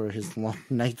meals for his long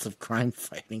nights of crime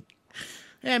fighting.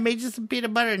 Yeah, maybe just some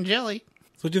peanut butter and jelly.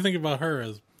 So what do you think about her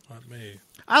as Aunt May?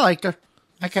 I liked her.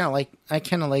 I kind of like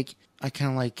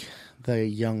the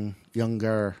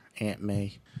younger Aunt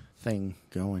May thing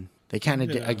going. They kind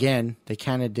of did again. They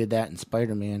kind of did that in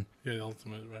Spider-Man. Yeah, the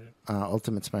Ultimate, right?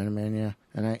 Ultimate Spider-Man, yeah.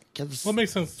 And I guess it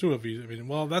makes sense too.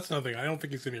 That's nothing. I don't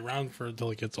think he's gonna be around until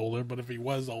he gets older. But if he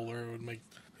was older, it would make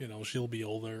she'll be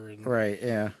older. And right,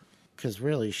 yeah. Because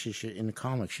really, she should in the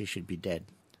comics she should be dead.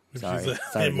 Sorry,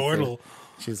 immortal.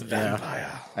 She's a vampire.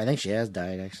 I think she has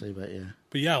died actually, but yeah.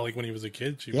 But yeah, like when he was a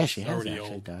kid, she has already actually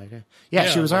old. Died. Yeah,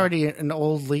 she was already an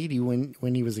old lady when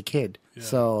he was a kid. Yeah.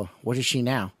 So what is she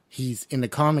now? He's in the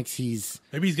comics.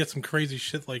 Maybe he's got some crazy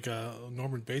shit like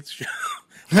Norman Bates.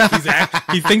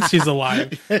 He thinks she's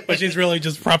alive, but she's really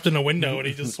just propped in a window, and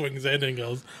he just swings in and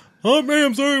goes, "Oh man,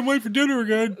 I'm sorry, I'm late for dinner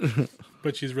again."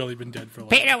 But she's really been dead for a while.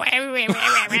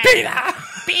 Peter.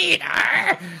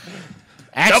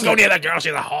 Actually, don't go near that girl.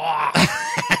 She's a whore.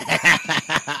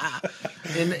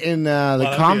 In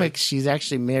the comics, she's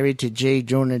actually married to J.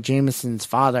 Jonah Jameson's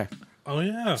father. Oh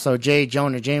yeah. So J.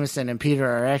 Jonah Jameson and Peter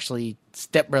are actually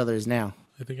stepbrothers now.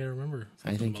 I think I remember.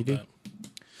 I think you do. That.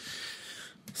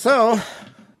 So,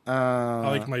 I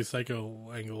like my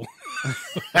psycho angle.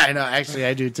 I know. Actually,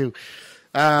 I do too.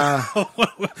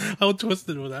 How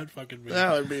twisted would that fucking be?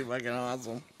 That would be fucking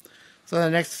awesome. So the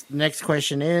next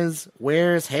question is,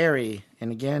 where's Harry?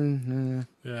 And again,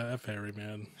 yeah, F Harry,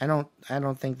 man. I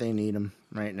don't think they need him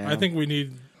right now. I think we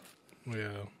need.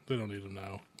 Yeah, they don't need him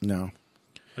now. No.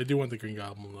 I do want the Green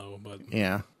Goblin though, but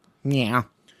yeah.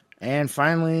 And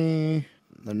finally,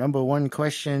 the number one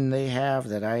question they have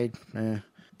that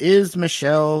is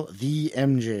Michelle the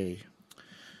MJ?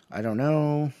 I don't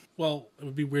know. Well, it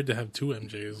would be weird to have two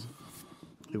MJs.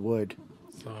 It would.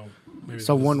 So maybe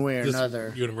one way or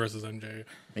another, universe is MJ.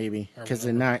 Maybe because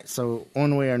they're not. So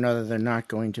one way or another, they're not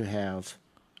going to have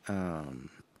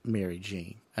Mary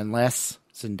Jane. unless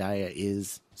Zendaya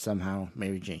is somehow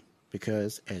Mary Jane.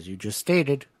 Because, as you just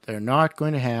stated, they're not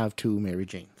going to have two Mary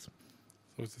Janes.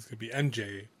 So this could be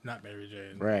MJ, not Mary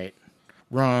Jane. Right.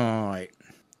 Right.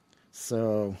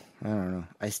 So, I don't know.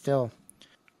 I still...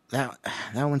 That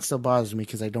one still bothers me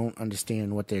because I don't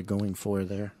understand what they're going for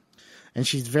there. And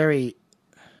she's very...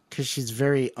 Because she's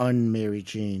very un-Mary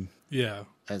Jane. Yeah.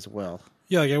 As well.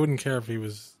 Yeah, like I wouldn't care if he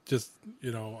was just,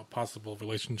 a possible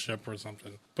relationship or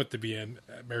something. But to be in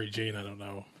Mary Jane, I don't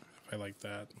know if I like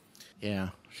that. Yeah,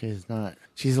 she's not.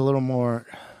 She's a little more...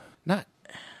 Not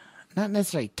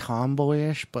necessarily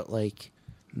tomboyish, but like...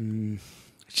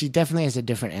 she definitely has a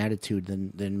different attitude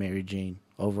than Mary Jane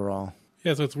overall.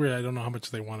 Yeah, so it's weird. I don't know how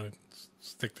much they want to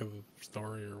stick to the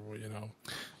story or what,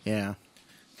 Yeah.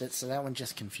 So that one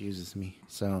just confuses me.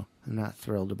 So I'm not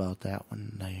thrilled about that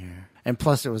one there. And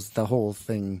plus it was the whole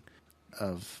thing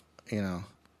of,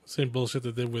 Same bullshit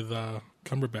they did with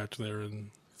Cumberbatch there. And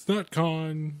it's not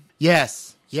Khan.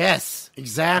 Yes,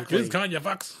 exactly. It is Khan, you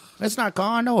fucks. It's not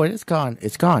Khan. No, it is Khan.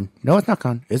 It's Khan. No, it's not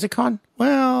Khan. Is it Khan?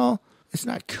 Well, it's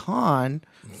not Khan,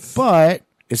 but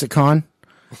is it Khan?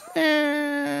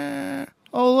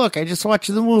 Oh, look, I just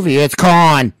watched the movie. It's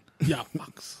Khan. Yeah,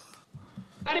 fucks.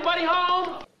 Anybody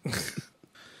home?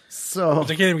 So I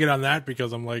can't even get on that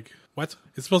because I'm like, what?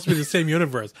 It's supposed to be the same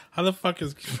universe. How the fuck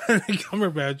is Benedict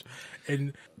Cumberbatch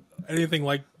and anything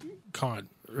like Khan?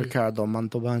 Ricardo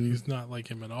Montalban. He's not like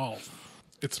him at all.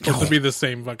 It's supposed to be the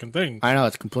same fucking thing. I know,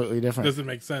 it's completely It different. doesn't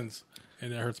make sense.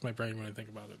 And it hurts my brain when I think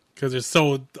about it. Because they're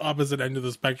so opposite end of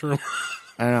the spectrum.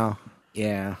 I know.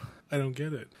 Yeah. I don't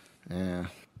get it. Yeah.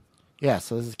 Yeah,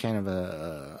 so this is kind of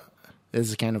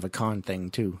a Khan thing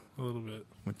too. A little bit.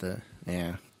 With the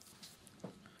yeah.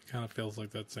 It kind of feels like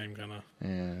that same kind of...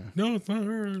 Yeah. No, it's not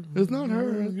her. It's not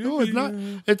her. No, it's not.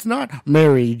 It's not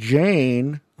Mary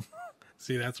Jane.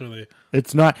 See, that's where they...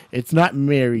 It's not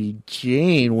Mary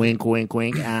Jane. Wink, wink,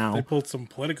 wink. They Ow. pulled some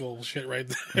political shit right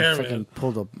They there, fucking man.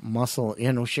 pulled a muscle.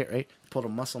 Yeah, no shit, right? Pulled a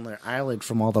muscle in their eyelid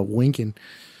from all the winking.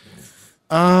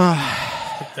 Put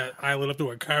that eyelid up to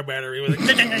a car battery with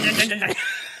a...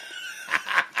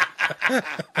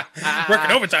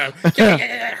 Working overtime.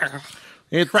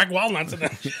 Crack walnuts in there.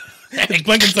 It's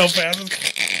blinking so fast.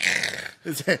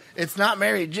 It's not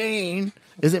Mary Jane.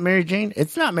 Is it Mary Jane?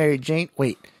 It's not Mary Jane.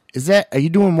 Wait, are you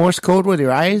doing Morse code with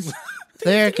your eyes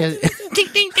there? Cause ding,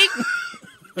 ding, ding.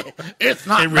 It's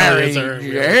not It really Mary is her. Jane.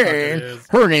 It is.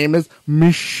 Her name is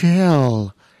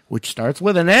Michelle, which starts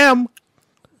with an M.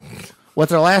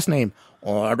 What's her last name?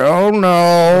 I don't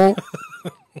know.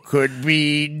 Could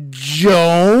be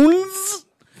Jones.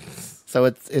 So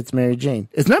it's Mary Jane.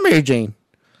 It's not Mary Jane.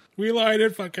 We lied,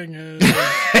 it fucking is.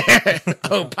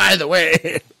 Oh, by the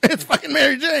way, it's fucking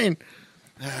Mary Jane.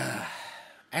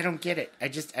 I don't get it. I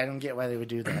don't get why they would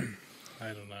do that. I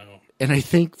don't know. And I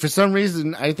think, for some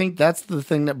reason, that's the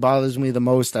thing that bothers me the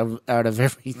most out of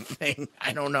everything.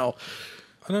 I don't know.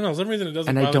 I don't know. For some reason it doesn't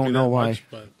And bother I don't me know that why. much,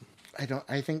 but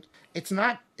I think it's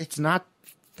not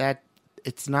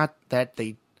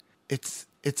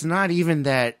even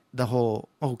that the whole,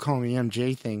 oh, call me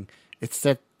MJ thing. It's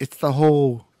the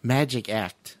whole magic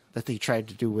act that they tried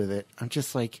to do with it. I'm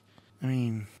just like, I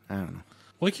don't know.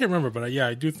 well, I can't remember, but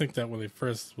I do think that when they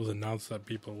first was announced that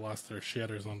people lost their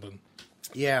shit or something,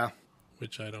 Yeah.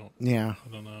 which I don't know.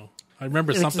 I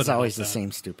remember It's something. just always about the that.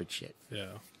 same stupid shit. Yeah.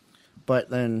 But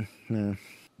then, I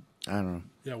don't know.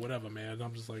 Yeah, whatever, man.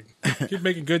 I'm just like, keep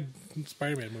making good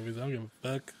Spider-Man movies. I don't give a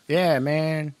fuck. Yeah,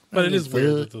 man. But it is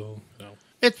weird. Weird.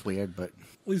 It's weird, but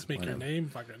At least make your name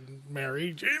fucking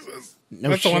Mary. Jesus. No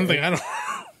That's the one shit. thing I don't...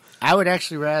 I would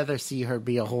actually rather see her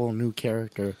be a whole new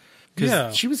character. 'Cause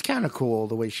Yeah. she was kind of cool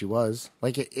the way she was.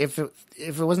 Like, if it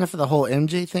wasn't for the whole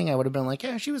MJ thing, I would have been like,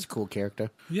 yeah, she was a cool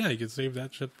character. Yeah, you could save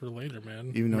that shit for later,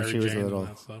 man. Even though Mary she was Jane a and little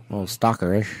that stuff.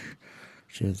 stalkerish.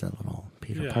 She was a little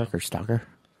Peter Yeah. Parker stalker.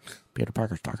 Peter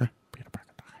Parker stalker. Peter Parker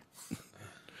stalker.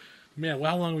 Man,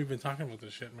 well, how long we've been talking about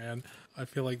this shit, man? I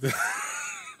feel like this...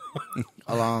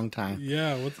 A long time.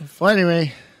 yeah, what the fuck? Well,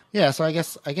 anyway, yeah. So I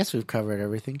guess we've covered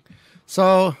everything.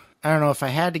 So I don't know if I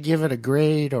had to give it a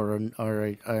grade or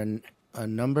a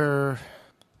number,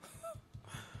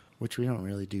 which we don't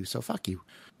really do. So fuck you.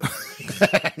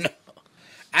 No.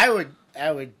 I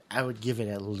would give it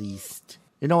at least.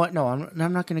 You know what? No, I'm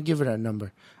not going to give it a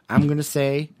number. I'm going to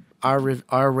say our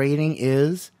rating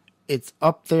is it's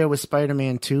up there with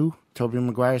Spider-Man 2, Tobey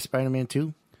Maguire's Spider-Man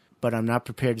 2. But I'm not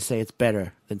prepared to say it's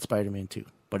better than Spider-Man 2.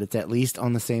 But it's at least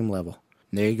on the same level.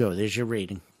 There you go. There's your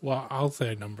rating. Well, I'll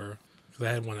say a number, because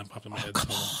I had one that popped in my head.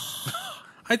 So.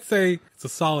 I'd say it's a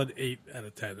solid 8 out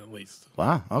of 10, at least.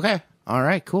 Wow. Okay. All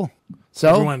right. Cool. If you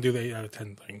So, want to do the 8 out of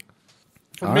 10 thing.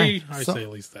 For All me, right. I So- say at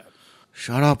least that.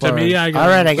 Shut up. To me, All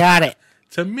right, I got it.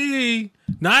 To me,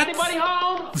 not Anybody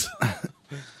home?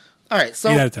 All right, so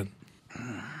 8 out of 10.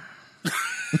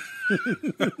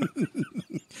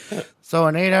 So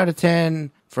an 8 out of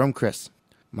 10 from Chris,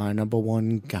 my number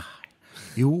one guy.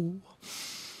 You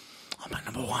are my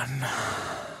number one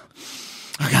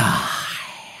guy.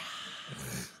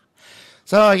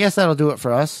 So I guess that'll do it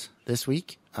for us this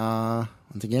week.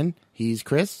 Once again, he's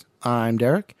Chris. I'm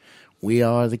Derrick. We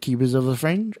are the Keepers of the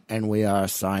Fringe, and we are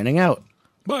signing out.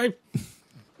 Bye.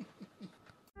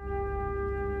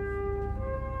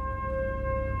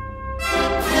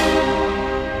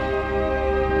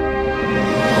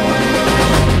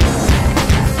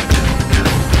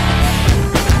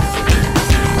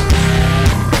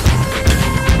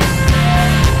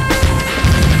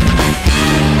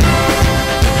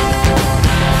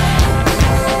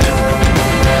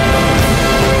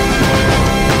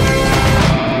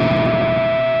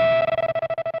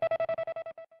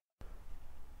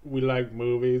 We like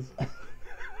movies.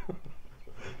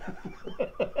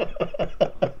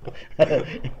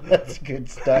 That's a good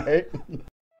start.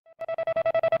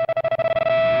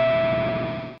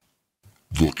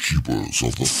 The Keepers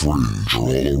of the Fringe are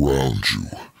all around you.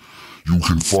 You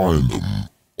can find them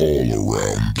all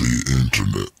around the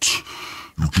internet.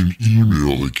 You can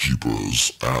email the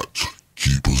Keepers at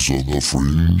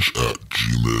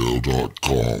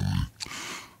keepersofthefringe@gmail.com.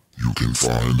 You can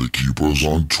find the Keepers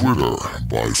on Twitter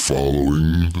by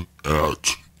following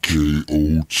at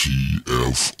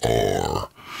KOTFR.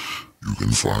 You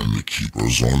can find the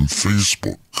Keepers on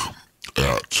Facebook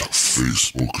at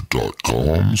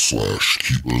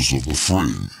facebook.com/Keepers of the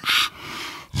Fringe.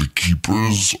 The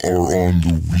Keepers are on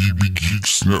the Weeby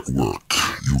Geeks Network.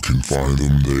 You can find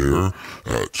them there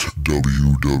at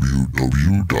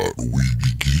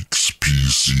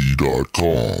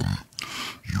www.weebygeekspc.com.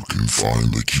 You can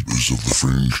find the Keepers of the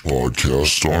Fringe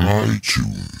podcast on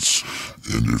iTunes.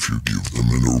 And if you give them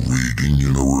a rating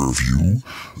and a review,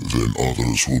 then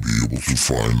others will be able to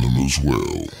find them as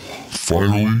well.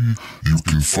 Finally, you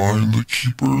can find the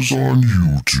Keepers on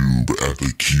YouTube at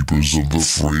the Keepers of the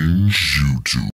Fringe YouTube.